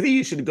think Izzy,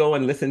 you should go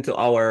and listen to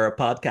our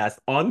podcast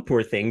on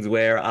Poor Things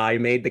where I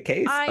made the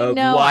case of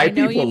why I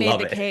know you people made love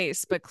the it.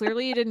 case, but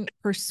clearly you didn't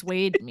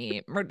persuade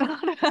me.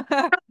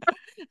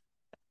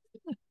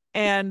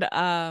 And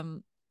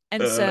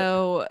and Uh,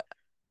 so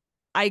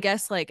I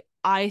guess like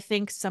I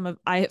think some of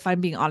I if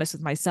I'm being honest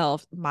with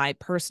myself, my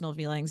personal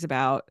feelings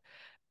about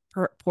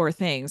Poor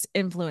Things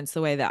influence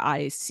the way that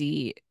I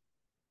see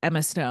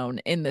Emma Stone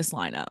in this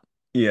lineup.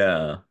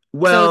 yeah.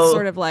 So it's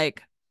sort Well, of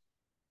like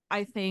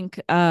I think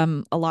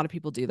a lot of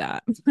people do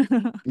that.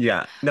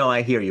 yeah, no,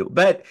 I hear you.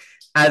 But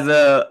as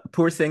a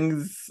Poor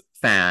Things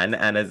fan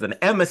and as an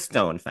Emma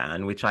Stone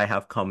fan, which I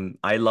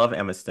love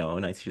Emma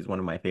Stone. She's one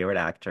of my favorite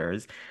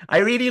actors. I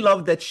really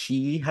love that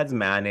she has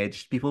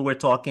managed. People were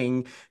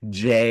talking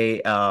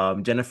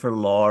Jennifer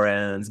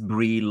Lawrence,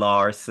 Brie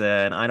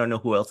Larson. I don't know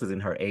who else is in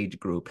her age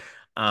group.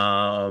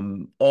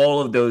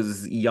 All of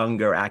those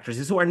younger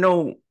actresses who are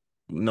no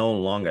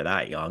longer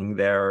that young.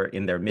 They're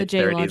in their The mid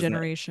J Law 30s.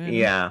 generation.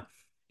 Yeah.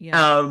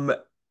 Yeah. Um,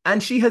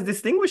 and she has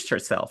distinguished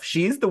herself.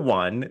 She's the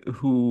one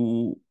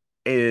who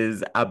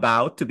is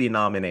about to be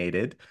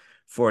nominated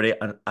for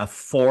a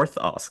fourth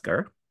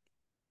Oscar.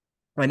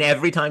 And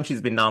every time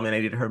she's been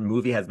nominated, her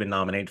movie has been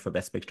nominated for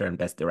Best Picture and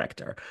Best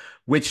Director,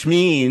 which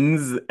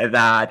means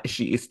that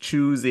she is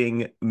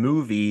choosing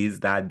movies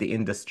that the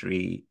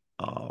industry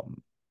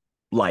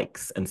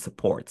likes and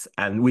supports,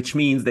 and which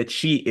means that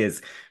she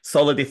is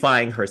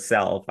solidifying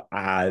herself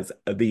as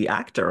the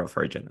actor of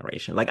her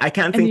generation. Like I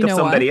can't And think you of know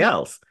what? somebody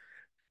else.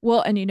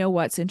 Well, and you know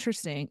what's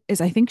interesting is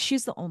I think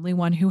she's the only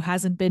one who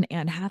hasn't been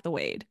Anne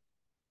Hathaway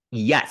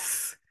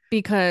Yes.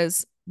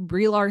 because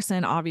Brie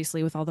Larson,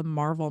 obviously, with all the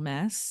Marvel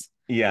mess,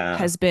 Yeah.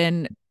 has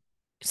been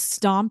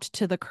stomped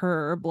to the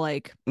curb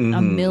like a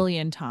Hmm.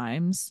 million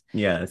times.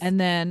 Yes. And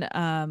then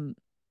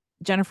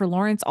Jennifer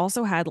Lawrence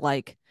also had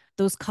like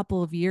those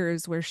couple of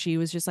years where she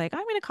was just like,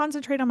 I'm going to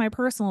concentrate on my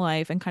personal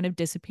life and kind of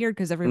disappeared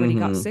because everybody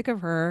got Hmm. sick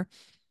of her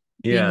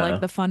being like Yeah.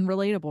 the fun,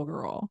 relatable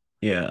girl.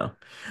 Yeah.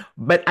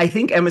 But I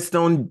think Emma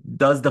Stone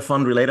does the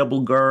fun,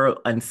 relatable girl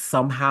and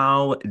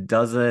somehow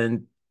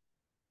doesn't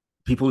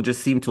people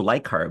just seem to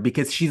like her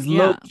because she's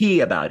low Yeah. key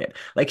about it.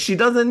 Like she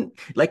doesn't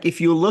like if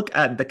you look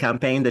at the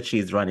campaign that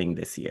she's running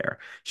this year,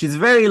 she's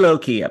very low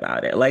key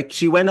about it. Like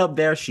she went up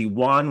there, she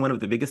won one of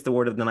the biggest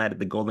award of the night at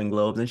the Golden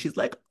Globes, and she's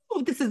like,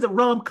 "Oh, this is a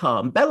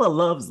rom-com. Bella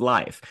loves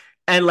life."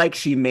 And like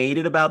she made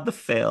it about the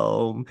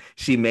film,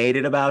 she made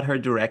it about her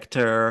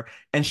director,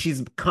 and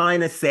she's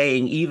kind of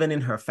saying, even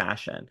in her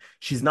fashion,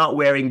 she's not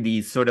wearing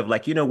these sort of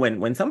like,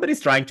 when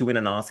somebody's trying to win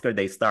an Oscar,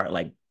 they start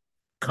like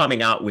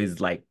coming out with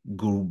like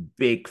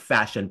big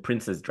fashion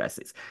princess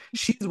dresses.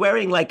 She's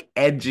wearing like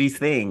edgy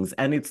things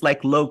and it's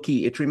like low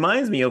key. It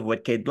reminds me of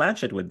what Kate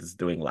Blanchett was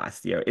doing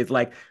last year. It's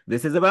like,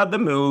 this is about the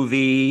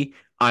movie.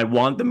 I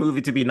want the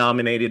movie to be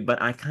nominated, but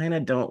I kind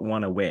of don't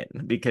want to win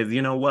because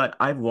you know what?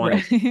 I've won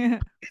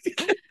it.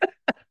 Right.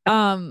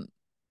 um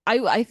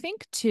I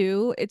think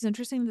too, it's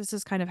interesting this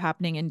is kind of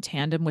happening in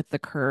tandem with The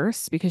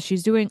Curse because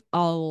she's doing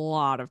a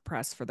lot of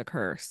press for The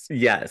Curse.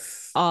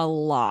 Yes. A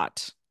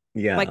lot.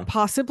 Like Yeah.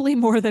 possibly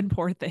more than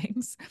Poor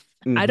Things.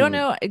 I don't Hmm.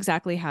 know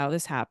exactly how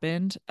this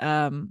happened.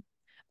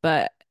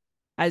 But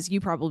as you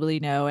probably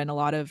know, and a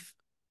lot of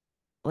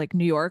like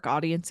New York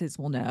audiences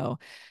will know,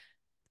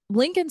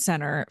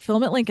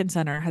 Film at Lincoln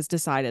Center has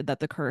decided that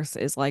The Curse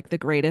is like the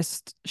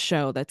greatest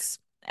show that's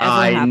ever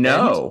I happened.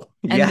 know.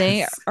 And they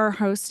Yes. are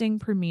hosting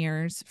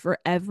premieres for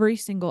every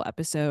single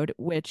episode,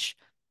 which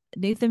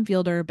Nathan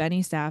Fielder,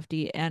 Benny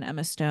Safdie, and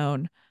Emma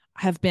Stone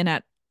have been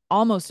at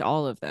almost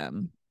all of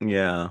them.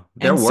 Yeah,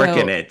 they're And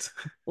working so it.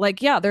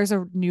 like yeah, there's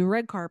a new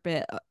red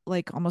carpet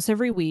like almost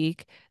every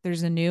week.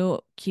 There's a new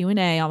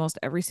Q&A almost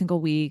every single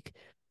week.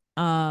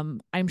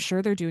 I'm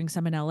sure they're doing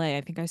some in LA.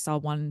 I think I saw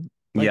one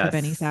like a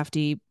Benny Yes.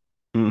 Safdie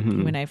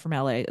Hmm. Q&A from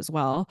LA as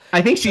well.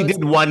 I think she So it's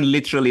did one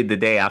literally the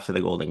day after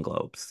the Golden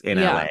Globes in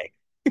yeah, LA.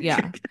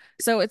 yeah.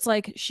 So it's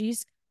like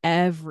she's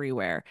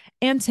everywhere.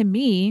 And to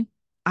me,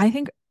 I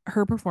think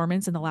her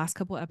performance in the last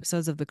couple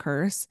episodes of The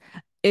Curse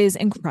is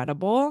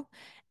incredible.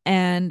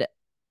 And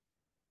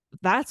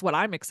that's what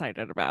I'm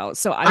excited about.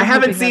 So I I'm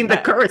haven't hoping seen The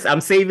that Curse.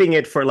 I'm saving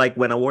it for like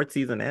when award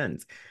season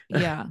ends.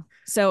 yeah.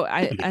 So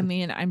I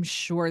mean, I'm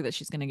sure that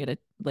she's going to get a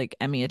like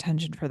Emmy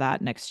attention for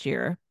that next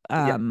year.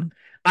 Yeah.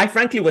 I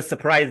frankly was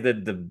surprised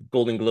that the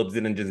Golden Globes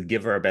didn't just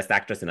give her Best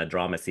Actress in a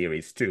Drama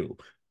Series too.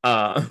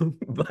 Uh,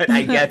 but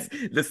I guess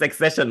the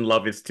Succession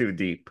love is too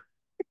deep.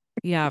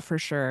 Yeah, for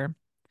sure.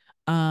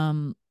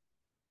 Um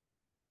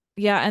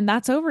yeah, and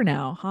that's over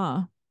now,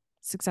 huh?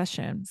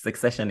 Succession.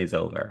 Succession is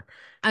over.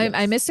 I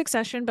Yes. miss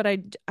Succession, but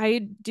I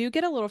do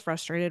get a little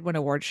frustrated when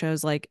award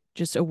shows like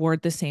just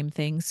award the same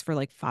things for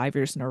like 5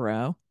 years in a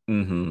row.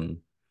 Hmm.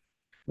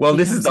 Well,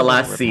 this is Becomes a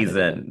little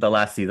repetitive. the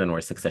last season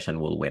where Succession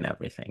will win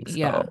everything.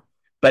 Yeah. So,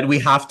 but we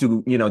have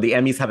to, the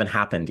Emmys haven't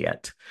happened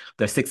yet.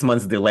 They're 6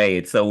 months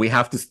delayed, so we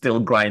have to still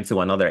grind to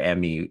another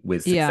Emmy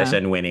with Yeah.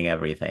 Succession winning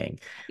everything.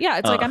 Yeah,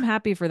 it's like Uh, I'm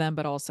happy for them,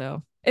 but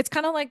also it's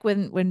kind of like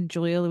when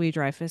Julia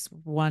Louis-Dreyfus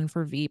won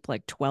for Veep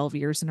like 12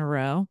 years in a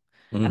row.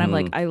 And I'm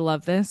like, mhm. I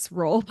love this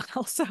role, but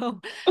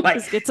also Like,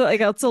 this gets like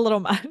it's a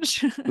little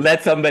much.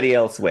 let somebody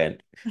else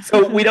win.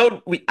 So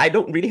I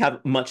don't really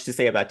have much to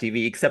say about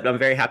TV, except I'm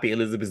very happy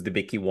Elizabeth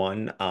Debicki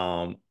won.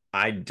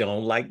 I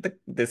don't like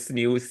this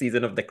new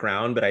season of The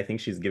Crown, but I think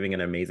she's giving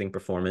an amazing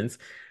performance.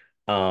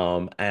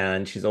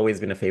 And she's always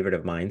been a favorite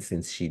of mine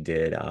since she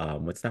did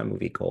what's that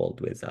movie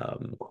called with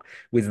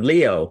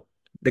Leo,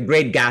 The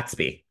Great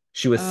Gatsby.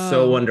 She was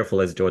so Oh,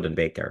 wonderful as Jordan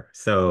Baker.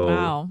 So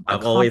wow. A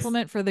I've always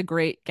compliment for the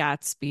Great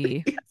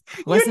Gatsby. you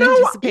Wasn't know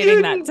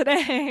anticipating that you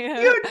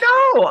today. you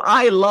know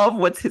I love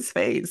what's his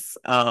face.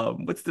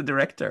 What's the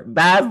director?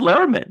 Baz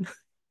Luhrmann.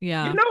 You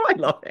Yeah. know I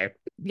love him.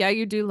 Yeah,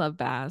 you do love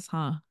Baz,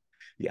 huh?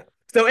 Yeah.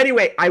 So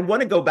anyway, I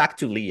want to go back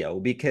to Leo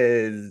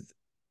because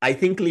I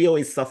think Leo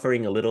is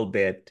suffering a little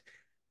bit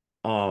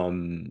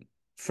um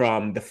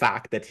from the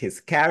fact that his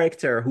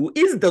character, who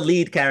is the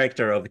lead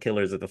character of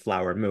Killers of the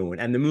Flower Moon,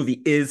 and the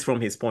movie is from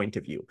his point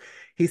of view,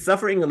 he's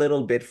suffering a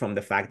little bit from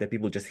the fact that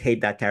people just hate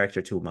that character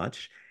too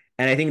much.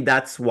 And I think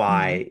that's Mm.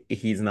 why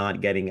he's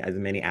not getting as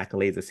many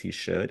accolades as he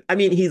should. I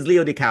mean, he's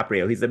Leo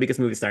DiCaprio. He's the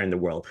biggest movie star in the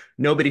world.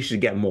 Nobody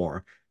should get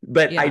more.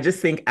 But I Yeah. just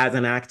think as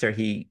an actor,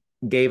 he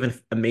gave an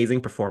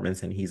amazing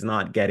performance and he's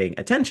not getting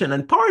attention.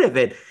 And part of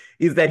it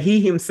is that he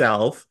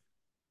himself,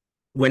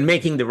 when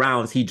making the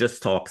rounds, he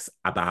just talks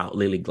about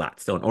Lily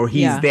Gladstone, or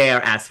he's Yeah.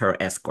 there as her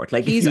escort.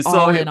 Like if He's you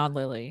saw all him, in on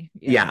Lily.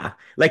 Yeah. yeah,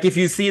 like if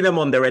you see them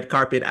on the red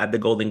carpet at the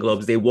Golden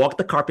Globes, they walk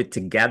the carpet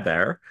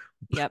together,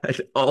 Yep.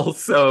 but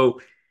also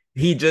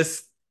he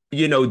just,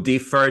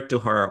 deferred to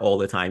her all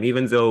the time,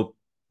 even though,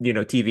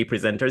 TV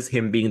presenters,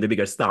 him being the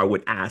bigger star,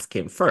 would ask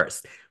him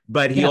first.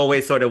 But he Yep.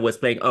 always sort of was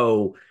playing,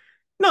 oh,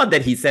 not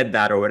that he said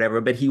that or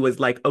whatever, but he was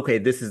like, okay,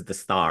 this is the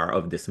star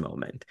of this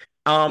moment.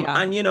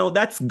 Yeah. And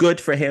that's good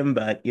for him,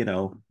 but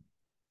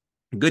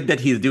good that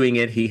he's doing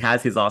it. He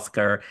has his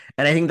Oscar.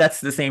 And I think that's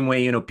the same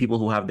way, people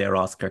who have their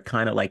Oscar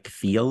kind of like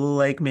feel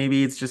like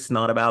maybe it's just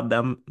not about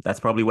them. That's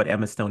probably what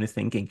Emma Stone is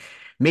thinking.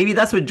 Maybe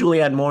that's what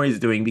Julianne Moore is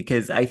doing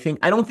because I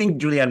don't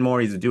think Julianne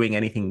Moore is doing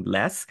anything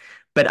less,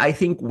 but I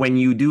think when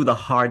you do the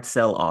hard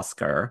sell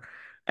Oscar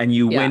and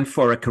you Yeah. win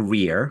for a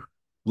career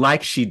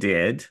like she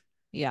did,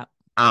 Yeah.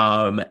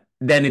 um,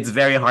 then it's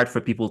very hard for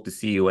people to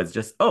see you as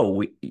just,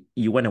 oh,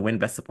 you want to win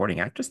Best Supporting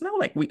Actress now?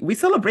 Like we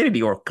celebrated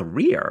your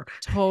career.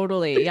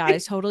 Totally. Yeah, I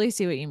totally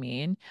see what you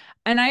mean.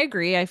 And I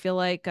agree. I feel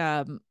like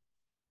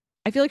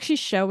she's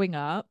showing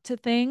up to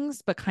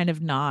things, but kind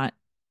of not,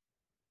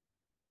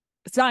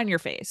 it's not in your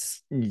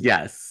face.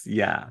 Yes,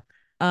 yeah.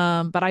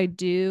 But I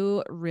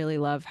do really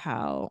love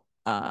how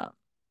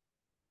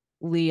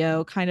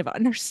Leo kind of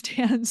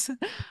understands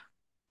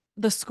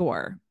the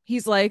score.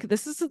 He's like,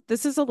 this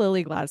is a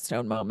Lily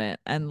Gladstone moment,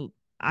 and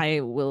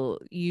I will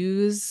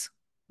use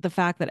the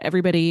fact that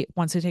everybody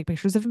wants to take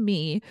pictures of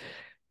me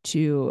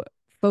to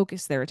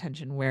focus their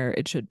attention where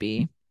it should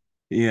be,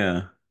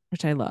 Yeah.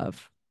 which I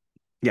love.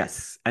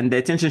 Yes. And the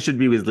attention should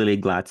be with Lily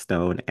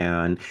Gladstone.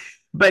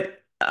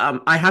 But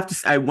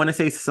I want to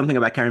say something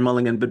about Karen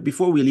Mulligan, but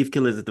before we leave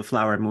Killers of the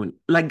Flower Moon,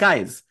 like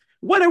guys,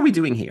 what are we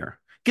doing here?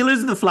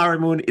 Killers of the Flower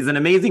Moon is an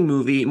amazing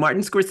movie.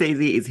 Martin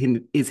Scorsese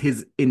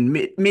is in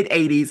mid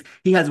 80s.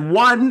 He has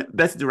one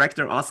Best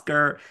Director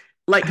Oscar.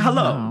 Like I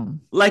hello. know.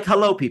 Like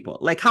hello people.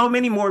 Like how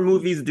many more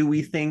movies do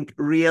we think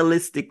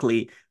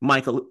realistically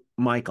Michael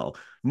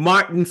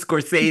Martin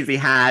Scorsese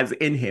has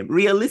in him?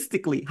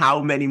 Realistically,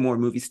 how many more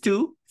movies?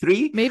 Two,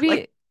 three?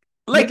 Maybe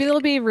Maybe Like, they'll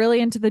be really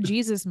into the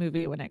Jesus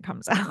movie when it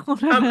comes out.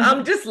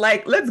 I'm just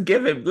like, let's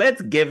give him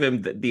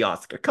the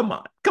Oscar. Come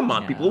on,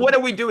 people. Yeah. What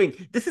are we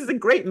doing? This is a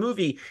great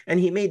movie. And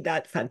he made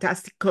that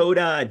fantastic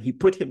coda and he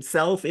put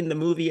himself in the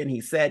movie and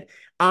he said,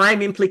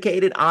 I'm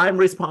implicated, I'm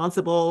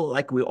responsible,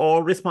 like we're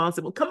all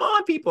responsible. Come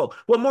on, people.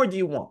 What more do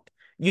you want?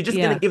 You're just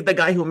gonna Yeah. give the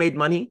guy who made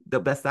money the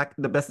best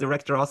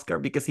director Oscar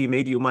because he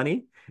made you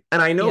money?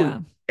 And I know Yeah.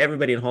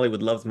 everybody in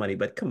Hollywood loves money,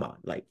 but come on,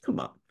 like, come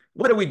on.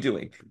 What are we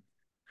doing?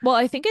 Well,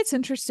 I think it's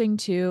interesting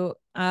too.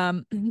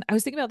 I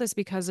was thinking about this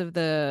because of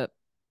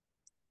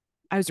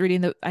I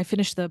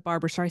finished the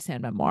Barbara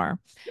Streisand memoir.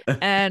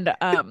 And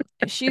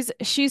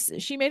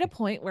she made a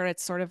point where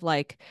it's sort of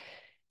like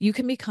you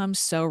can become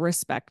so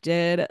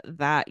respected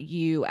that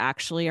you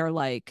actually are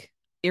like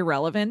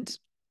irrelevant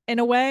in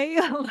a way.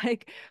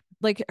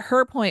 Like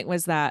her point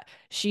was that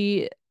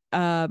she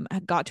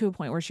had got to a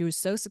point where she was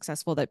so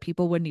successful that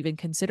people wouldn't even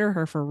consider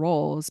her for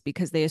roles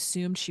because they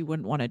assumed she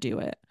wouldn't want to do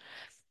it.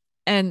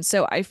 And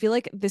so I feel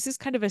like this is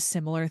kind of a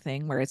similar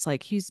thing where it's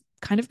like he's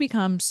kind of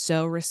become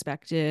so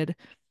respected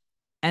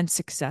and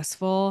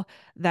successful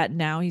that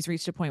now he's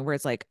reached a point where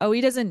it's like, oh,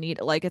 he doesn't need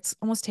it. Like it's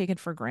almost taken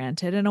for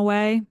granted in a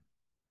way,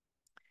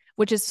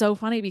 which is so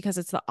funny because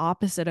it's the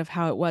opposite of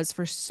how it was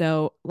for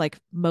so like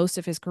most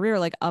of his career,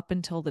 like up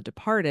until The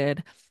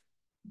Departed,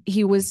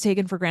 he was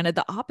taken for granted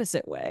the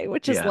opposite way,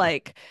 which is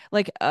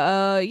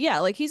Yeah. yeah,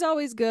 like he's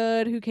always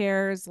good. Who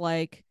cares?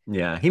 Like,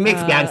 Yeah. He makes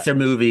uh, gangster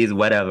movies,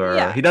 whatever.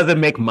 yeah, He doesn't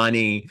make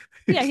money.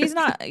 yeah, he's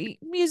not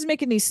he's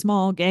making these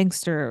small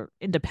gangster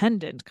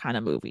independent kind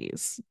of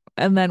movies.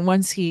 And then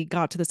once he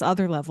got to this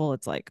other level,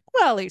 it's like,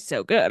 well, he's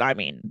so good. I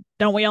mean,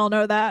 don't we all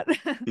know that?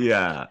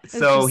 Yeah. It's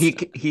So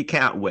just he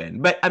can't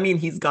win. But I mean,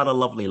 he's got a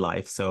lovely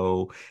life.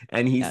 So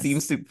and he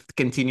seems yes, to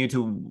continue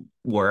to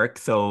work.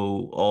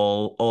 So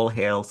all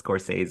hail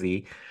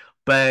Scorsese.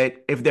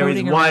 But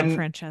floating around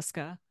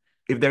Francesca.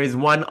 if there is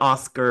one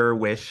Oscar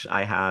wish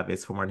I have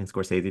is for Martin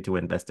Scorsese to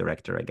win Best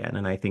Director again.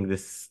 And I think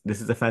this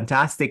is a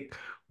fantastic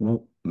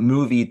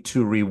movie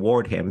to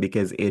reward him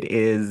because it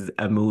is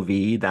a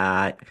movie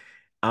that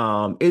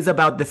is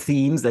about the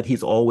themes that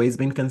he's always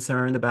been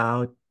concerned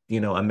about. You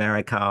know,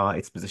 America,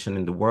 its position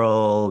in the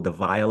world, the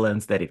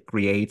violence that it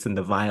creates and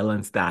the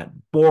violence that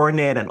born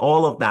it and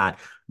all of that.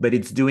 But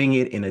it's doing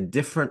it in a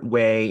different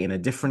way, in a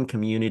different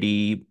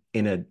community,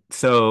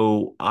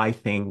 so I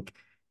think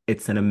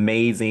it's an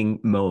amazing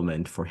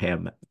moment for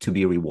him to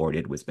be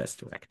rewarded with Best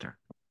Director.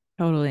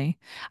 Totally.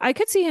 I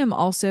could see him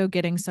also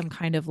getting some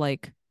kind of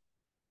like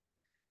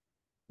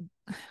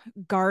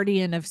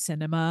Guardian of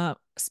Cinema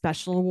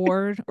special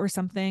award or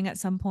something at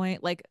some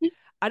point. Like,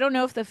 I don't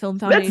know if the Film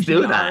Let's Foundation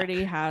do that.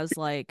 already has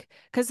like,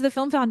 because the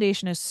Film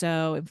Foundation is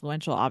so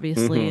influential,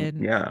 obviously,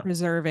 in Yeah.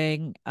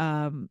 preserving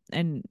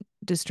and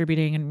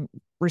distributing and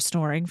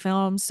restoring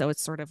films. So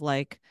it's sort of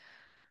like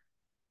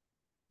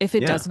if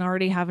it Yeah. doesn't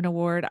already have an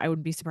award, I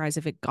wouldn't be surprised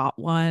if it got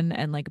one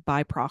and like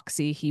by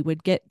proxy he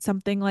would get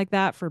something like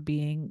that for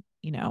being,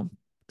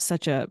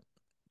 such a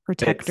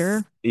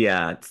protector.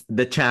 It's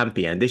the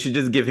champion. They should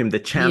just give him the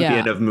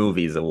champion Yeah, of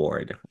movies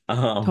award.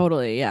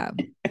 totally. Yeah.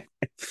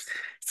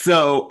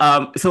 So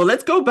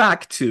let's go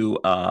back to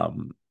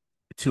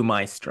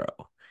Maestro.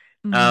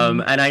 Hmm.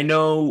 And I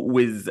know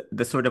with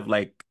the sort of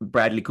like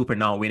Bradley Cooper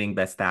now winning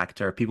Best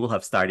Actor, people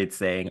have started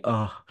saying,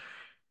 "Oh,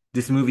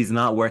 this movie's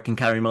not working.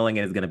 Carey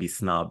Mulligan is going to be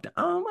snubbed."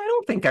 I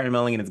don't think Carey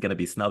Mulligan is going to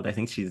be snubbed. I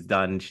think she's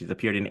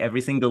appeared in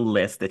every single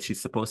list that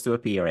she's supposed to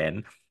appear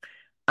in.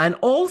 And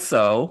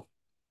also,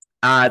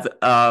 as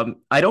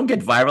I don't get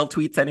viral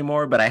tweets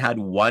anymore, but I had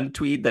one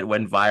tweet that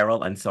went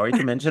viral. And sorry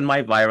to mention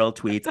my viral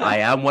tweets. I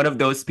am one of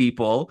those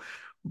people.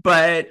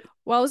 But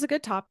Well, it was a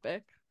good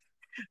topic.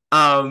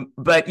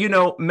 but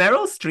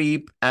Meryl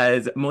Streep,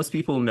 as most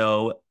people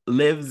know,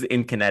 lives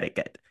in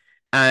Connecticut.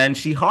 And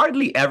she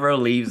hardly ever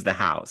leaves the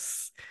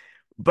house.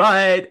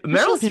 But But she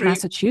Meryl lived in Streep,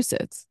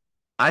 Massachusetts.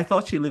 I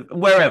thought she lived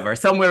wherever,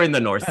 somewhere in the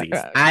Northeast.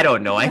 I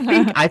don't know.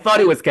 I thought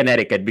it was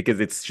Connecticut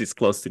because she's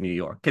close to New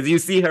York. Because you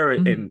see her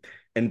Mhm.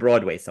 in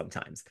Broadway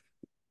sometimes.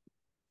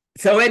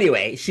 So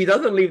anyway, she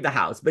doesn't leave the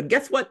house. But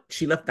guess what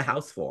she left the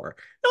house for?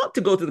 Not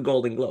to go to the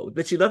Golden Globes,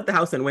 but she left the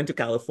house and went to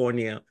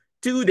California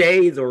 2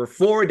 days or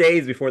 4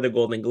 days before the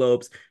Golden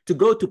Globes to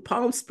go to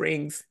Palm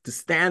Springs to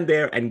stand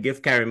there and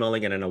give Carey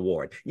Mulligan an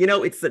award.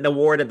 It's an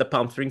award at the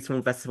Palm Springs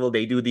Film Festival.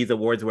 They do these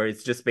awards where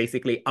it's just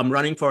basically, I'm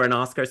running for an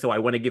Oscar, so I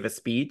want to give a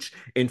speech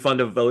in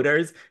front of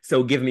voters.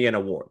 So give me an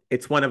award.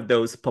 It's one of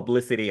those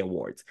publicity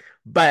awards.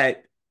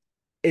 But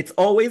it's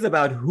always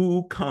about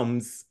who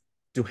comes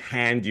to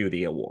hand you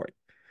the award.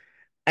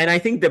 And I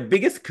think the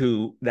biggest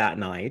coup that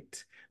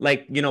night,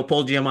 like,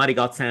 Paul Giamatti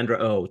got Sandra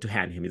Oh to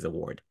hand him his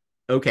award.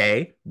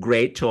 Okay,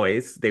 great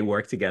choice. They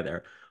work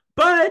together.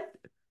 But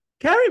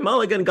Carey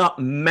Mulligan got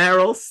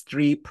Meryl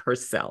Streep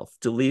herself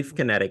to leave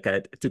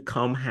Connecticut to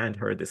come hand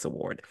her this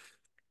award.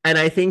 And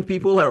I think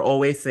people are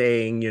always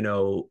saying,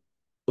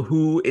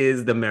 who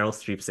is the Meryl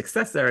Streep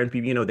successor? And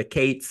people, the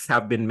Kates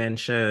have been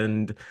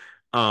mentioned.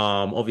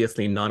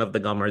 Obviously, none of the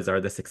Gummers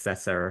are the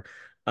successor.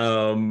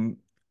 Um,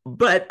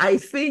 But I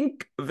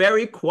think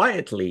very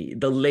quietly,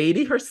 the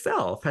lady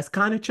herself has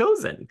kind of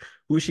chosen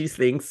who she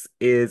thinks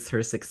is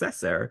her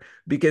successor,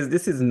 because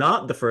this is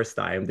not the first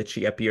time that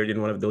she appeared in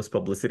one of those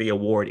publicity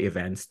award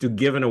events to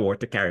give an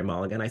award to Carey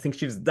Mulligan. I think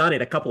she's done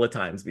it a couple of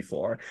times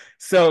before.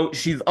 So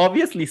she's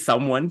obviously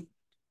someone,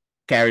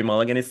 Carey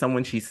Mulligan is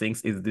someone she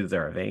thinks is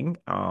deserving,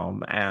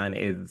 and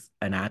is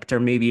an actor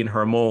maybe in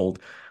her mold.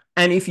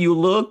 And if you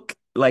look,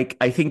 like,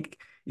 I think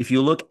if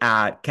you look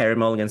at Carey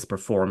Mulligan's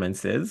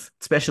performances,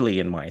 especially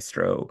in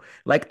Maestro,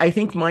 like, I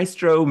think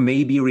Maestro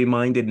maybe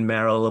reminded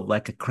Meryl of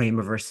like a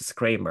Kramer versus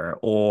Kramer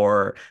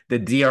or The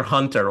Deer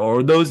Hunter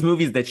or those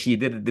movies that she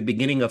did at the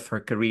beginning of her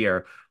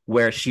career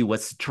where she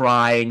was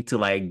trying to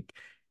like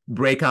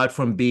break out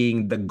from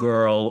being the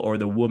girl or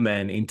the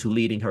woman into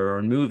leading her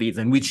own movies,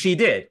 and which she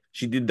did.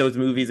 She did those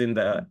movies in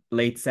the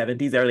late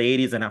 70s, early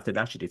 80s, and after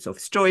that she did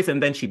Sophie's Choice,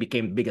 and then she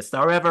became the biggest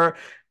star ever.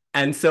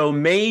 And so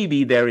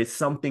maybe there is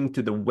something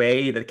to the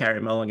way that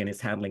Carey Mulligan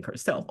is handling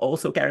herself.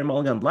 Also, Carey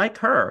Mulligan, like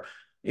her,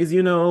 is,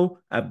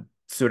 a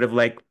sort of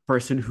like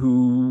person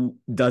who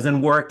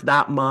doesn't work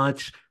that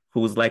much,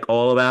 who's like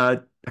all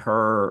about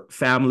her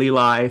family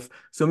life.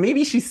 So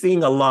maybe she's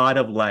seeing a lot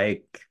of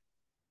like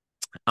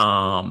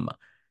um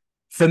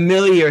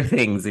familiar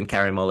things in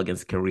Carey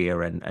Mulligan's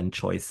career and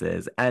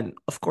choices. And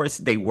of course,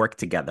 they work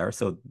together.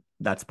 So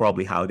that's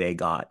probably how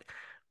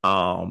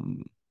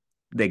um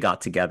they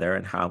got together,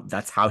 and how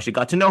that's how she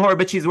got to know her.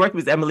 But she's worked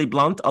with Emily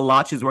Blunt a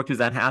lot. She's worked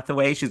with Anne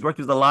Hathaway. She's worked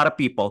with a lot of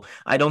people.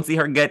 I don't see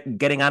her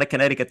getting out of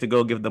Connecticut to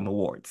go give them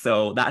awards.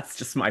 So that's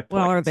just my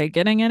Well, point. are they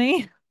getting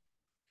any?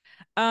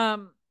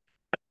 Um,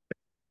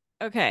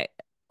 okay.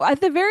 Well,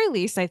 at the very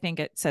least, I think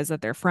it says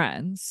that they're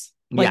friends,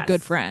 like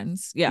good Yes.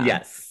 friends. Yeah.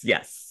 Yes.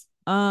 Yes.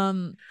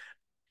 Um,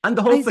 And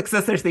the whole I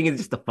successor thing is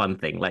just a fun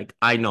thing. Like,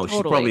 I know she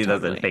totally, probably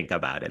doesn't totally. think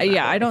about it that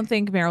Yeah, I way. don't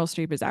think Meryl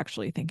Streep is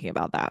actually thinking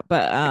about that.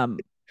 But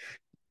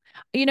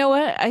you know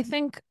what? I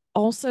think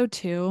also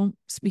too,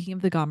 speaking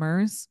of the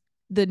Gummers,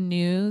 the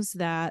news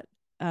that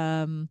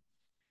um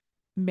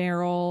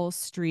Meryl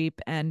Streep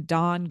and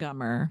Don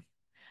Gummer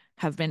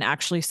have been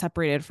actually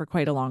separated for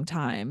quite a long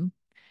time.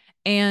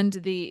 And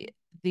the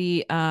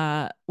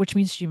which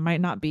means she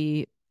might not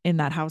be in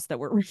that house that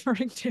we're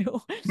referring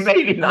to.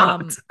 Maybe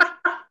not. um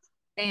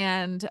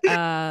and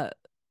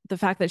the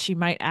fact that she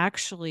might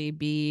actually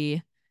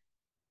be,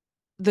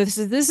 this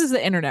is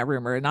the internet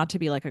rumor, not to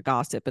be like a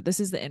gossip, but this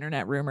is the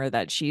internet rumor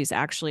that she's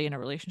actually in a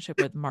relationship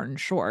with Martin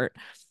Short.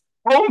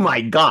 Oh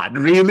my God,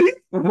 really?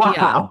 Yeah.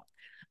 Wow.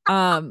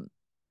 Um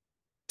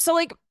so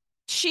like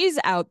she's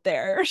out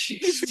there.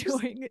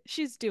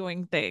 She's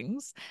doing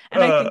things,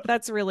 and I Uh, think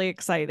that's really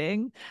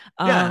exciting.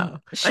 yeah. And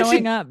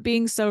Showing she, up,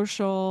 being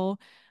social.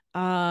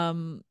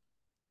 um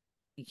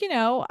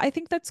I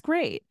think that's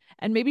great.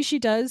 And maybe she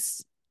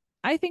does.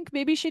 I think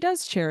maybe she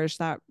does cherish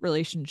that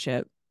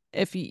relationship.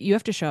 If you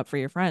have to show up for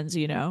your friends, I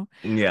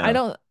yeah.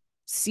 don't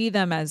see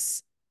them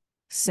as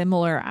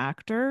similar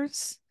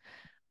actors.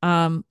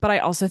 But I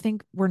also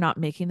think we're not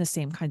making the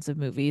same kinds of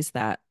movies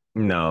that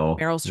No.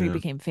 Meryl Streep Yeah.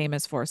 became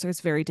famous for. So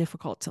it's very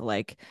difficult to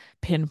like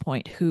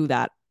pinpoint who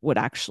that would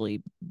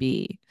actually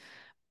be.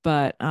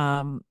 But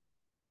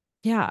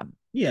yeah,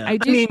 Yeah. I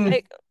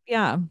do.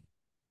 Yeah,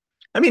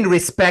 I mean,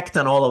 respect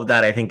and all of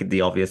that. I think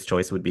the obvious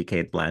choice would be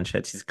Kate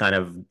Blanchett. She's kind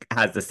of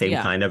has the same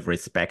yeah. kind of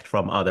respect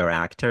from other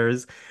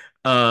actors.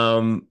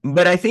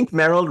 But I think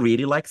Meryl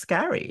really likes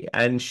Carrie,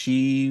 and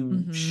she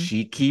Hmm.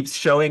 she keeps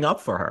showing up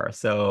for her.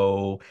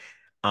 So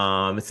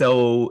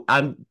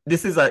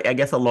this is I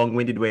guess a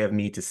long-winded way of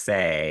me to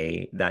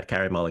say that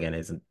Carey Mulligan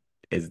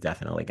is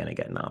definitely going to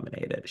get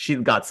nominated. She's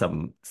got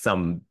some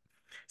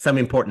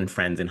important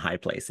friends in high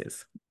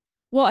places.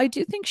 Well, I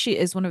do think she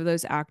is one of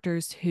those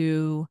actors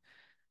who,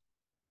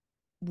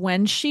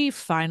 when she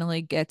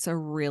finally gets a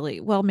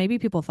really, well, maybe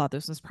people thought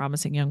this was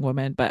promising young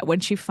woman, but when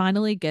she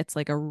finally gets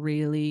like a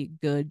really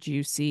good,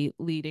 juicy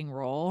leading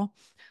role,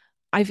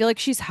 I feel like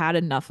she's had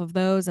enough of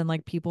those, and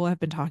like people have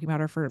been talking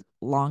about her for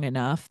long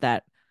enough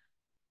that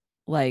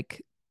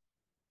like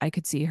I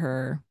could see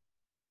her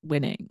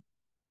winning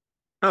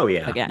Oh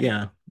yeah, again.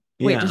 yeah,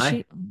 Wait, yeah. does I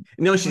she?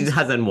 no, she Was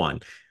hasn't won,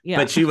 Yeah,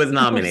 but she was I was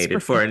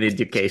nominated for worried. an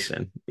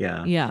education.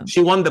 Yeah, Yeah.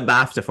 she won the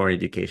BAFTA for an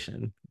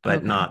education, but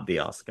Okay. not the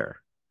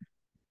Oscar.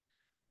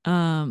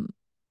 Um,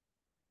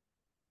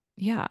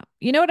 yeah.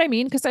 You know what I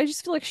mean? Because I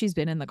just feel like she's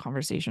been in the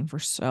conversation for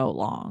so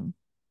long.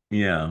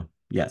 Yeah.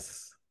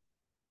 Yes.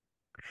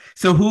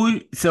 So who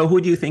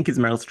do you think is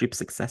Meryl Streep's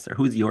successor?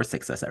 Who's your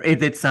successor?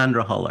 Is it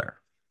Sandra Huller?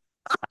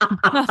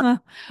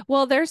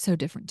 Well, they're so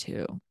different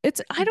too.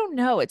 I don't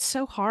know. It's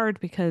so hard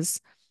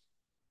because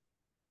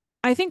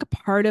I think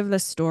part of the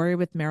story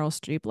with Meryl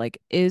Streep,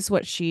 like, is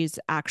what she's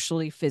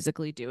actually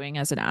physically doing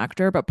as an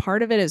actor, but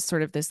part of it is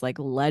sort of this like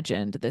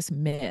legend, this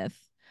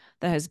myth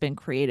that has been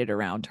created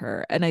around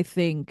her. And I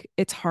think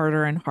it's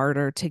harder and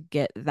harder to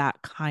get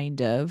that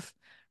kind of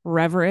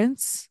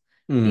reverence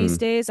these Hmm.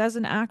 days as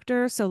an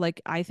actor. So,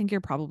 like, I think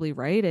you're probably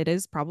right. It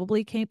is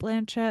probably Kate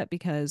Blanchett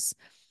because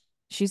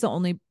she's the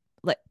only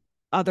like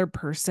other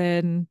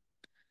person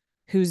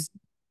who's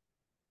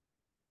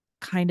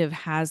kind of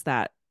has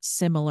that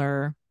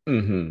similar.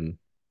 Hmm.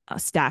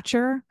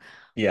 stature.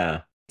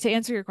 Yeah. To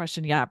answer your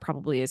question, yeah, it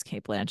probably is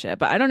Kate Blanchett,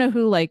 but I don't know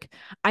who, like,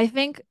 I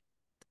think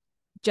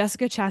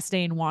Jessica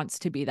Chastain wants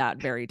to be that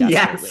very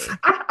Yes.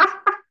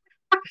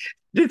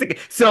 desperately.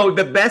 So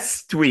the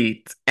best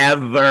tweet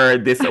ever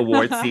this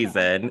award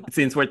season,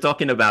 since we're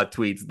talking about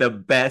tweets, the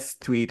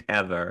best tweet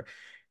ever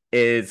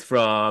is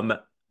from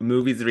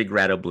Movies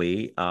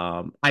Regrettably.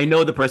 I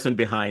know the person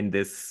behind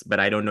this, but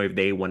I don't know if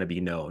they want to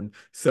be known.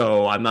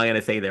 So I'm not going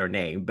to say their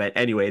name. But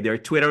anyway, their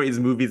Twitter is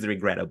Movies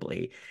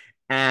Regrettably.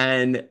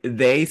 And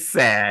they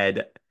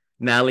said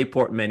Natalie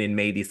Portman in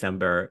May,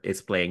 December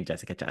is playing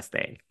Jessica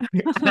Chastain.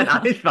 And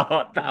I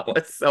thought that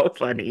was so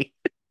funny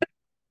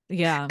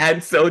Yeah.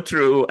 and so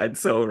true and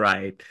so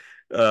right.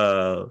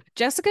 Uh,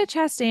 Jessica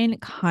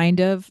Chastain kind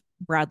of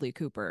Bradley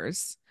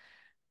Cooper's.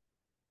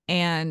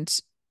 And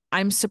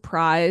I'm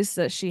surprised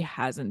that she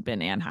hasn't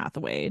been Anne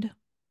Hathaway.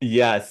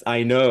 Yes,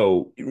 I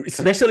know.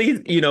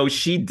 Especially,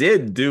 she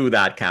did do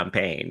that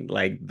campaign,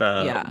 like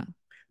the Yeah.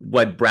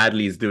 what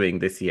Bradley's doing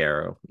this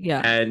year,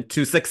 Yeah. and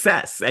to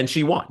success, and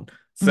she won.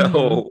 Hmm.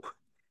 So,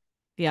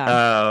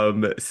 Yeah.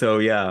 so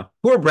yeah,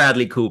 poor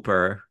Bradley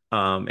Cooper.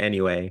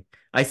 Anyway,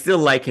 I still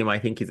like him. I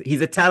think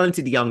he's a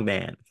talented young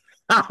man.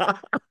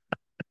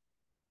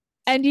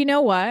 And you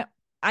know what?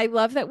 I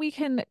love that we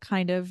can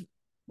kind of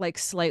like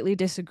slightly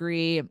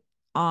disagree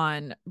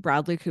on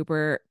Bradley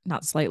Cooper,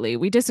 not slightly.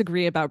 We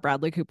disagree about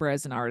Bradley Cooper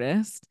as an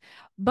artist,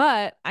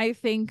 but I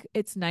think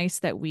it's nice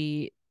that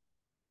we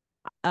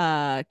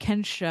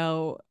can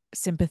show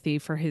sympathy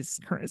for his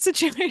current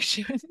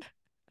situation.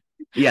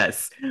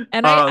 Yes.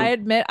 And I Um,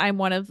 admit I'm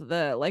one of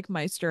the like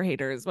Meister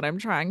haters, but I'm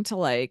trying to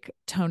like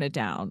tone it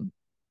down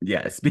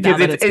yes, now because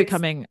that it's it's it's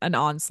becoming an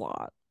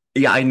onslaught.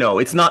 yeah, I know.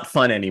 It's not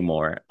fun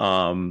anymore.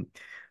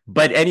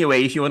 But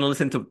anyway, if you want to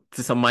listen to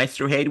some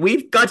Maestro hate,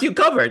 we've got you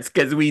covered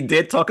because we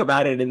did talk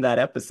about it in that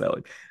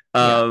episode.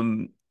 Yeah.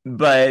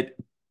 But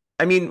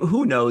I mean,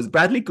 who knows?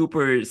 Bradley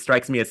Cooper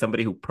strikes me as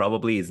somebody who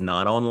probably is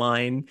not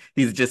online.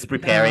 He's just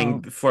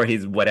preparing No. for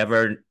his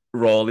whatever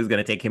role is going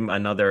to take him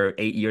another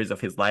 8 years of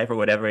his life or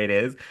whatever it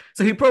is.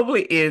 So he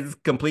probably is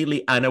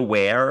completely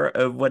unaware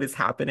of what is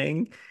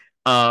happening.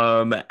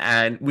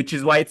 And which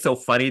is why it's so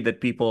funny that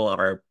people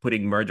are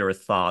putting murderous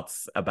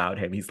thoughts about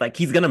him. He's like,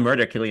 he's gonna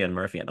murder Killian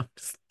Murphy. And I'm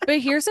just,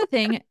 But here's the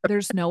thing,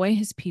 there's no way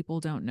his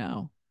people don't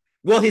know.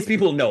 well, his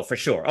people know for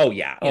sure. Oh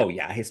yeah, Yeah. oh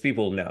yeah, his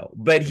people know.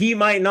 But he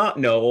might not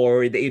know,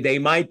 or they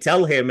might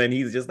tell him, and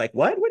he's just like,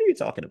 what? What are you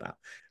talking about?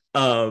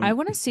 I Um,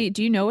 want to see,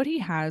 do you know what he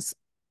has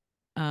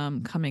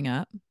coming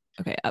up?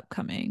 Okay,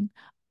 upcoming.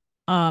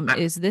 I,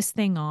 Is This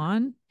Thing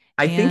On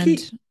I think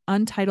and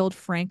Untitled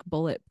Frank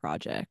Bullet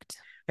Project.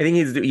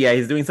 he's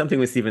doing something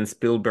with Steven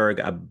Spielberg,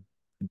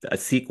 a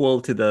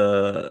sequel to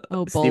the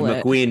Oh, Steve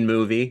Bullet. McQueen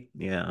movie.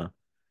 Yeah,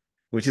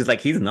 which is like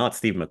he's not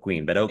Steve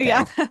McQueen, but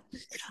Yeah. okay.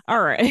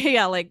 All right.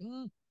 Yeah, like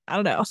I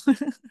don't know.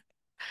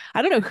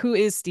 I don't know who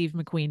is Steve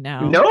McQueen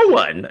now. No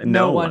one, No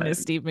no one is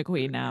one. Steve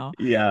McQueen now.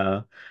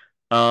 Yeah.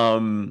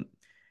 Um,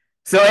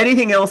 so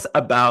anything else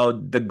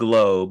about the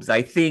Globes?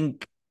 I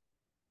think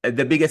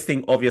the biggest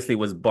thing obviously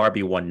was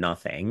Barbie won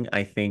nothing.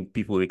 I think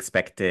people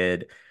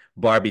expected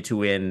Barbie to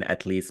win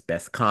at least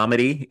best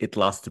comedy. It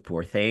lost to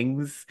Poor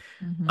Things.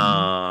 Hmm.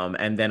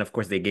 And then of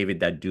course they gave it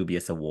that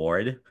dubious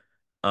award.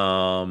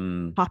 A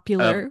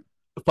Popular.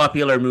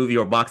 popular movie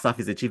or box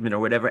office achievement or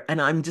whatever.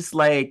 And I'm just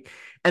like,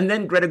 and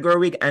then Greta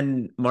Gerwig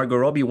and Margot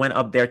Robbie went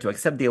up there to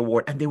accept the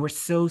award, and they were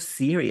so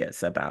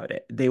serious about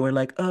it. They were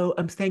like, "Oh,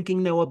 I'm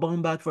thanking Noah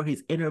Baumbach for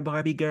his inner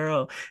Barbie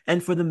girl,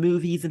 and for the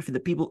movies, and for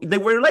the people." They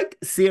were like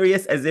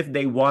serious as if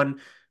they won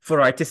for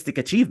artistic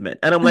achievement.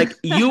 And I'm like,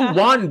 "You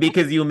won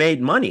because you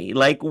made money.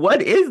 Like,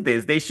 what is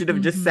this? They should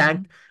have just Hmm.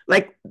 thanked."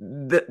 Like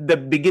the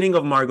beginning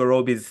of Margot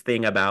Robbie's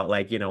thing about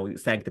like,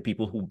 thank the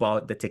people who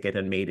bought the ticket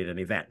and made it an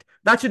event.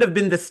 That should have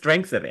been the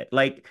strength of it.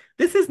 Like,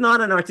 this is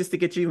not an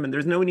artistic achievement.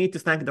 There's no need to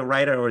thank the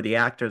writer or the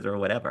actors or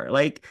whatever.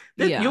 Like,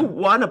 that you Yeah.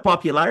 won a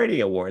popularity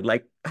award.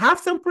 Like, have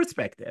some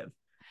perspective.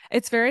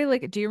 It's very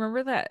like, do you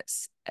remember that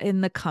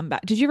in The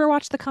Comeback? Did you ever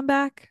watch The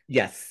Comeback?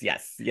 Yes,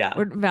 yes, yeah.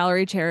 Where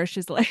Valerie Cherish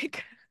is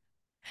like,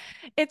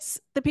 it's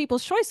the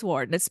People's Choice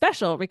Award and it's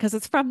special because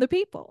it's from the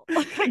people.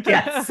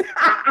 Yes.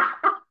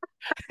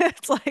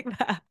 It's like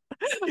that.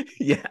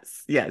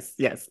 Yes, yes,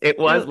 yes. It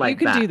was You like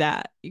can do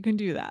that. that. You can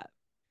do that.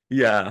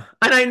 Yeah.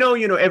 And I know,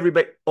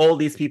 everybody, all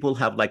these people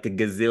have like a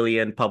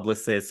gazillion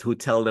publicists who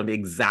tell them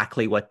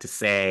exactly what to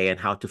say and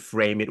how to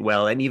frame it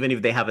well. And even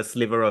if they have a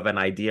sliver of an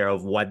idea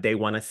of what they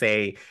want to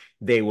say,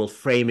 they will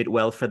frame it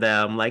well for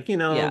them. Like,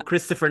 Yeah.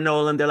 Christopher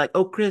Nolan, they're like,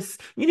 oh, Chris,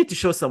 you need to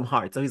show some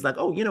heart. So he's like,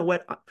 oh, you know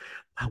what?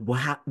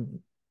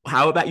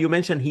 How about you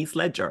mention Heath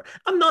Ledger?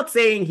 I'm not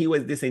saying he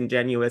was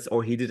disingenuous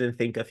or he didn't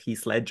think of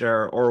Heath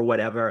Ledger or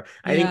whatever.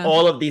 I think Yeah.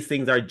 all of these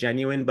things are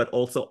genuine, but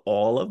also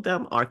all of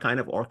them are kind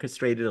of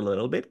orchestrated a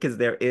little bit because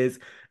there is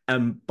a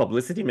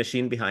publicity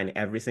machine behind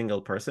every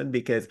single person.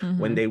 Because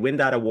when Hmm. they win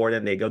that award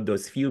and they got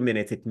those few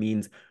minutes, it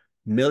means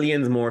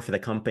millions more for the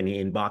company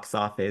in box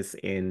office,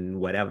 in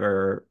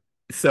whatever.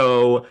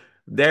 So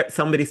there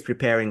somebody's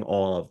preparing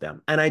all of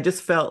them. And I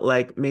just felt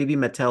like maybe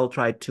Mattel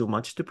tried too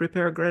much to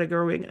prepare Greta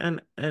Gerwig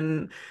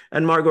and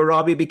Margot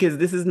Robbie, because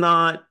this is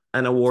not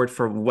an award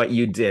for what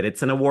you did.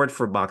 It's an award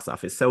for box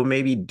office. So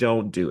maybe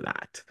don't do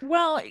that.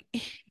 Well,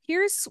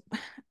 here's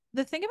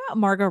the thing about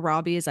Margot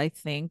Robbie is I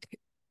think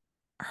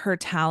her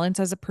talents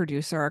as a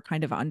producer are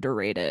kind of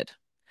underrated.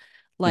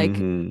 Like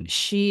Hmm.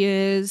 she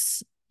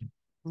is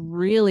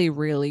really,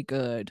 really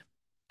good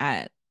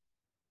at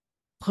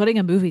putting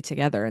a movie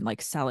together and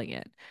like selling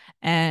it.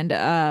 And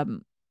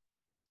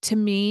to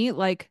me,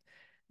 like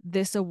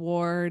this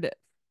award,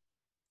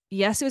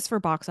 yes, it was for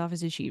box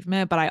office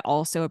achievement, but I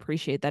also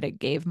appreciate that it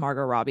gave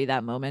Margot Robbie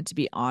that moment to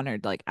be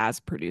honored like as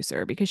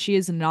producer because she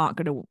is not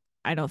going to,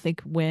 I don't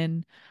think,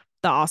 win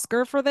the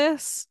Oscar for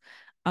this.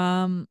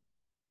 Um,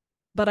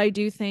 but I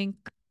do think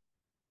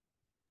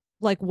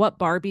like what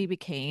Barbie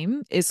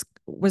became is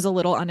was a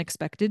little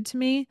unexpected to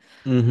me.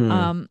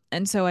 Hmm.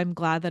 And so I'm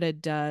glad that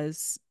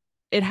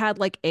it had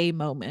like a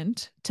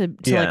moment to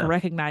like Yeah.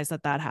 recognize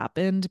that that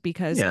happened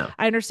because Yeah.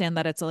 I understand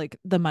that it's like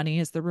the money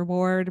is the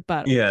reward,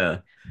 but Yeah.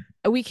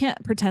 we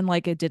can't pretend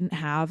like it didn't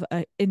have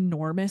an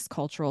enormous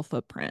cultural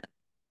footprint.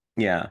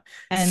 Yeah.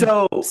 And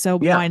So, so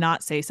yeah. why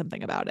not say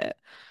something about it?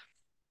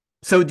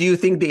 So do you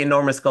think the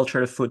enormous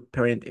cultural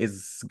footprint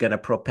is gonna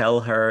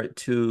propel her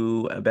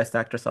to a Best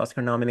Actress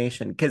Oscar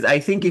nomination? Because I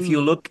think if you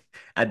Ooh. look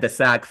at the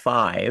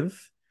SAG-5,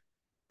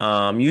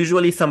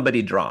 usually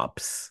somebody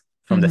drops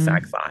from the Mm-hmm.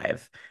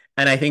 SAG-5.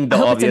 And I think I the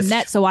hope it's a obvious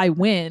net so I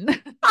win.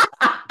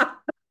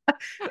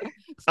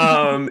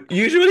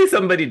 usually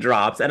somebody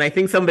drops, and I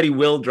think somebody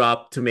will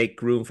drop to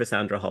make room for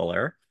Sandra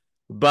Huller.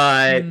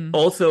 But Mm,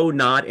 also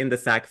not in the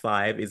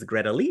SAG-5 is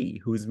Greta Lee,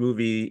 whose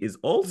movie is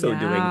also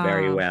doing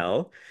very yeah.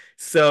 well.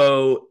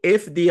 So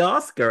if the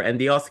Oscar, and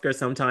the Oscar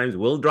sometimes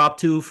will drop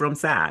two from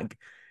SAG,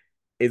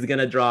 is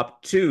gonna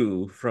drop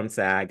two from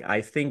SAG,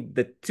 I think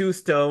the two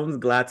Stones,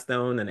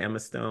 Gladstone and Emma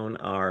Stone,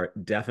 are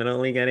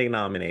definitely getting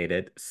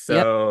nominated.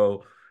 Yep.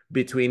 So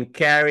between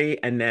Carrie,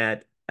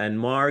 Annette, and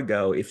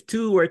Margot, if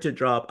two were to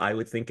drop, I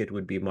would think it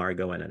would be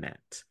Margot and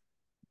Annette.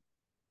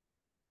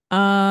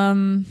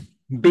 Um,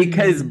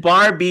 Because hmm.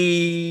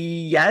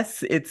 Barbie,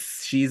 yes,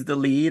 it's she's the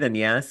lead, and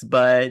yes,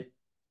 but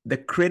the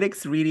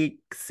critics really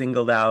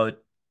singled out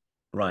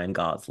Ryan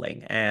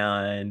Gosling,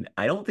 and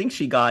I don't think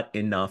she got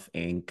enough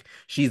ink.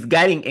 She's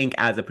getting ink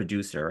as a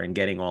producer and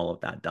getting all of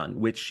that done,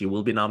 which she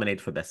will be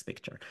nominated for Best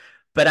Picture.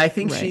 But I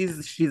think Right.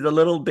 she's a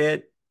little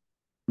bit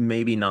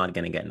maybe not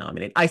going to get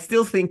nominated. I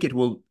still think it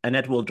will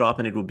Annette will drop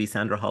and it will be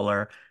Sandra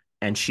Huller,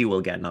 and she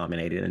will get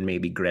nominated, and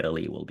maybe Greta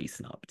Lee will be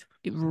snubbed.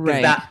 Because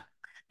Right. that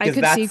I because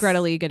could see Greta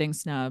that's Lee getting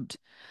snubbed.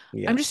 I'm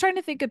yeah. just trying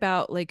to think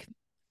about like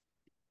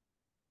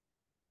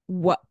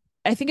what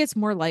I think it's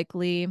more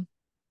likely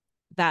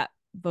that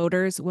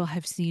voters will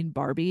have seen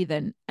Barbie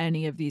than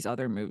any of these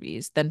other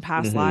movies, than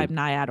Past Live, Hmm.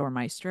 Nyad, or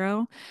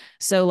Maestro.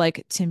 So,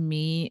 like, to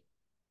me,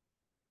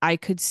 I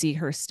could see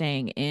her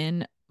staying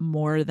in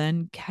more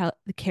than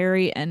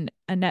Carrie and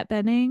Annette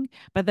Bening.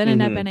 But then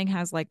Annette Hmm. Bening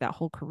has like that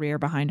whole career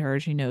behind her.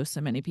 She knows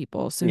so many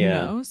people. So who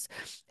Yeah. knows?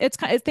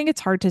 I think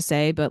it's hard to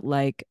say, but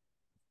like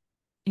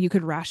you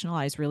could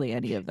rationalize really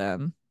any of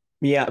them.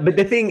 Yeah, but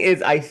the thing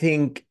is, I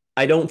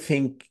don't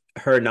think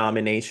her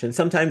nomination,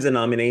 sometimes a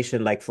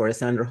nomination like for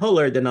Sandra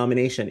Huller, the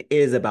nomination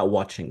is about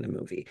watching the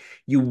movie.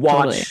 You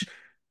Totally. watch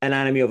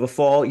Anatomy of a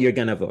Fall, you're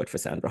gonna vote for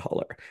Sandra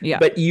Huller. Yeah.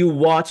 But you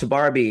watch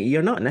Barbie,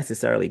 you're not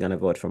necessarily gonna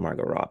vote for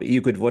Margot Robbie.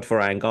 You could vote for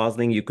Ryan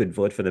Gosling, you could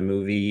vote for the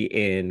movie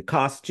in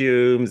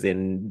costumes,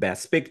 in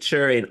Best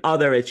Picture, in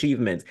other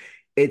achievements.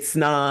 It's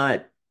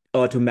not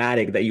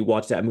automatic that you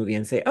watch that movie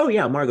and say, "Oh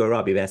yeah, Margot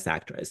Robbie, Best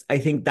Actress." I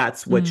think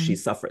that's what she Mm.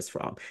 suffers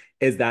from,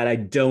 is that I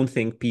don't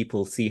think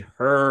people see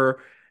her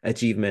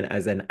achievement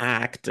as an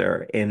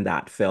actor in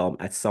that film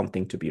as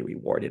something to be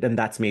rewarded. And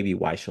that's maybe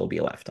why she'll be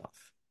left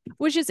off.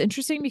 Which is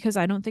interesting because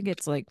I don't think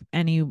it's like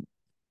any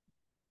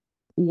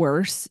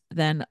worse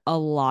than a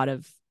lot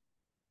of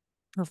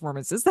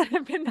performances that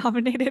have been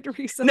nominated No,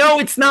 recently.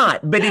 it's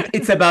not, but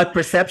it's about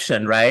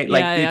perception, right?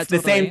 Like Yeah, it's the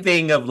same totally.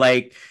 thing of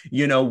like,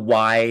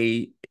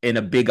 why in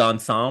a big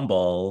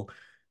ensemble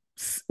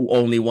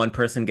only one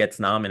person gets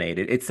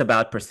nominated. It's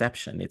about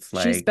perception. It's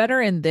She's like,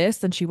 better in this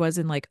than she was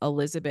in like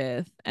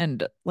Elizabeth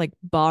and like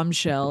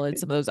Bombshell and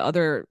some of those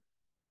other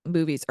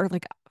movies. Or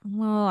like,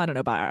 well, I don't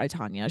know about I,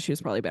 Tanya. She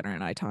was probably better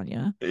in I,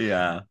 Tanya.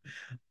 yeah.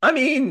 I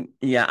mean,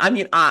 yeah. I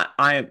mean,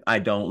 I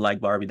don't like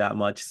Barbie that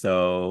much,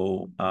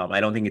 so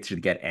I don't think it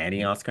should get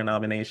any Oscar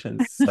nominations.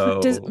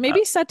 Does So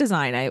maybe set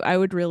design. I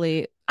would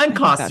really, and I think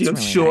that's costumes,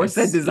 really sure,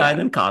 set nice. design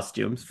Yeah. and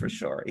costumes for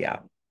sure. Yeah.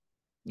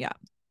 Yeah.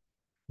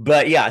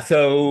 But yeah,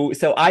 so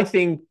I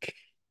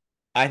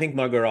think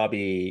Margot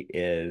Robbie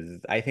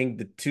is I think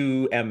the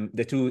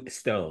two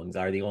Stones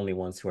are the only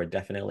ones who are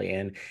definitely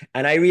in.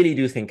 And I really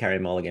do think Carey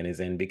Mulligan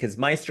is in because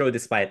Maestro,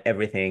 despite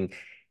everything,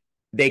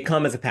 they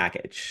come as a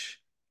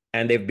package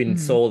and they've been Hmm.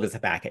 sold as a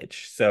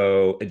package.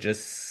 So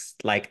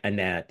just like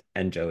Annette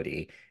and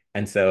Jodie.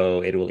 And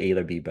so it will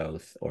either be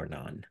both or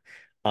none.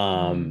 Hmm.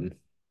 Um,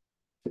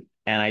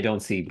 and I don't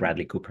see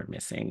Bradley Cooper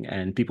missing.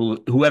 And people,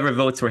 whoever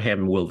votes for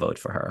him will vote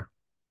for her.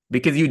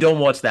 Because you don't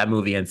watch that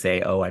movie and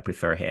say, "Oh, I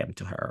prefer him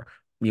to her."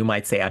 You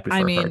might say, "I I prefer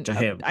her mean, to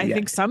him." I Yeah.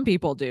 think some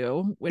people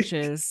do, which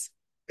is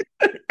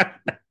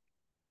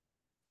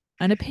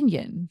an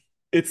opinion.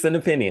 It's an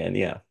opinion,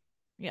 yeah.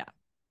 Yeah.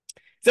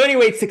 So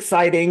anyway, it's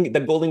exciting. The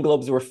Golden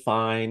Globes were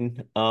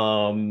fine.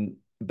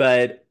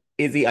 But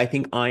Izzy, I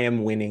think I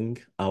am winning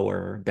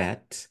our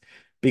bet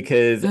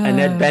because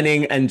Annette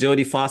Bening and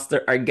Jodie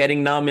Foster are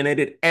getting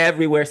nominated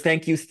everywhere.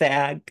 Thank you,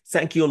 SAG.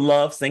 Thank you,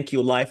 Love. Thank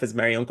you, Life, as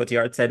Marion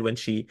Cotillard said when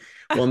she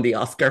won the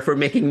Oscar, for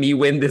making me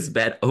win this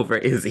bet over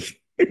Izzy.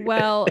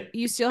 Well,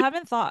 you still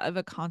haven't thought of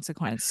a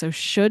consequence. So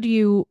should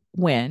you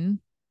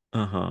win,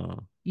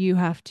 you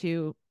have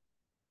to,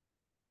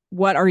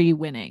 what are you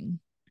winning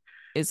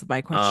is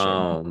my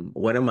question.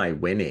 What am I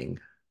winning?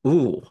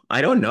 Ooh,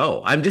 I don't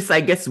know. I'm just, I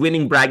guess,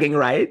 winning bragging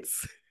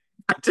rights.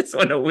 I just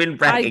want to win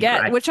bragging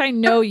rights. Which I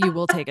know you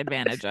will take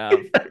advantage of.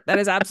 That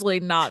is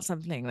absolutely not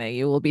something that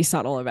you will be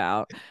subtle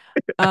about.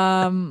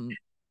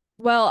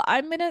 Well,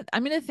 I'm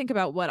gonna think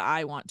about what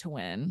I want to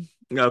win.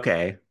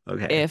 Okay.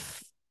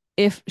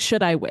 If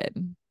should I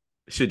win?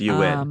 Should you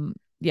win?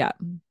 Yeah.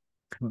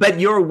 But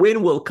your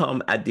win will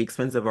come at the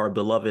expense of our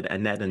beloved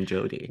Annette and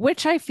Jodie,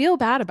 which I feel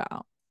bad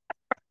about.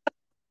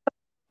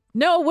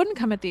 No, it wouldn't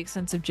come at the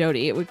expense of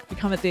Jodie. It would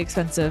come at the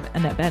expense of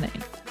Annette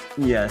Bening.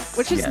 Yes.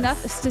 Which is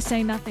to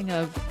say nothing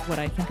of what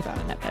I think about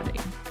Annette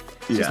Bening.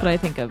 It's just what I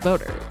think of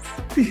voters.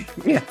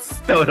 Yes,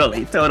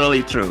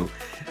 totally true.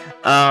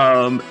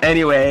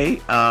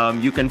 Anyway,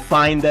 you can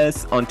find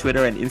us on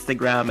Twitter and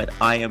Instagram at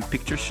I Am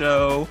Picture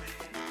Show.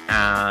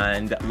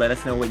 And let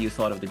us know what you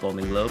thought of the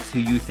Golden Globes, who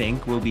you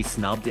think will be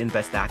snubbed in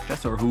Best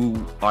Actress, or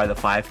who are the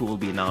 5 who will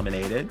be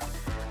nominated.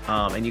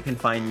 And you can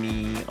find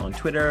me on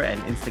Twitter and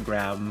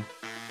Instagram.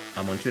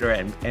 I'm on Twitter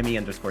at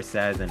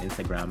Emmy_says and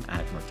Instagram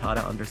at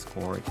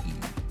Murtada_E.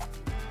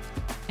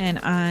 And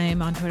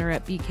I'm on Twitter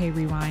at BK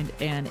Rewind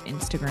and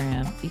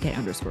Instagram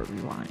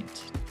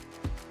BK_Rewind.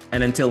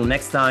 And until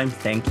next time,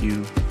 thank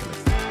you for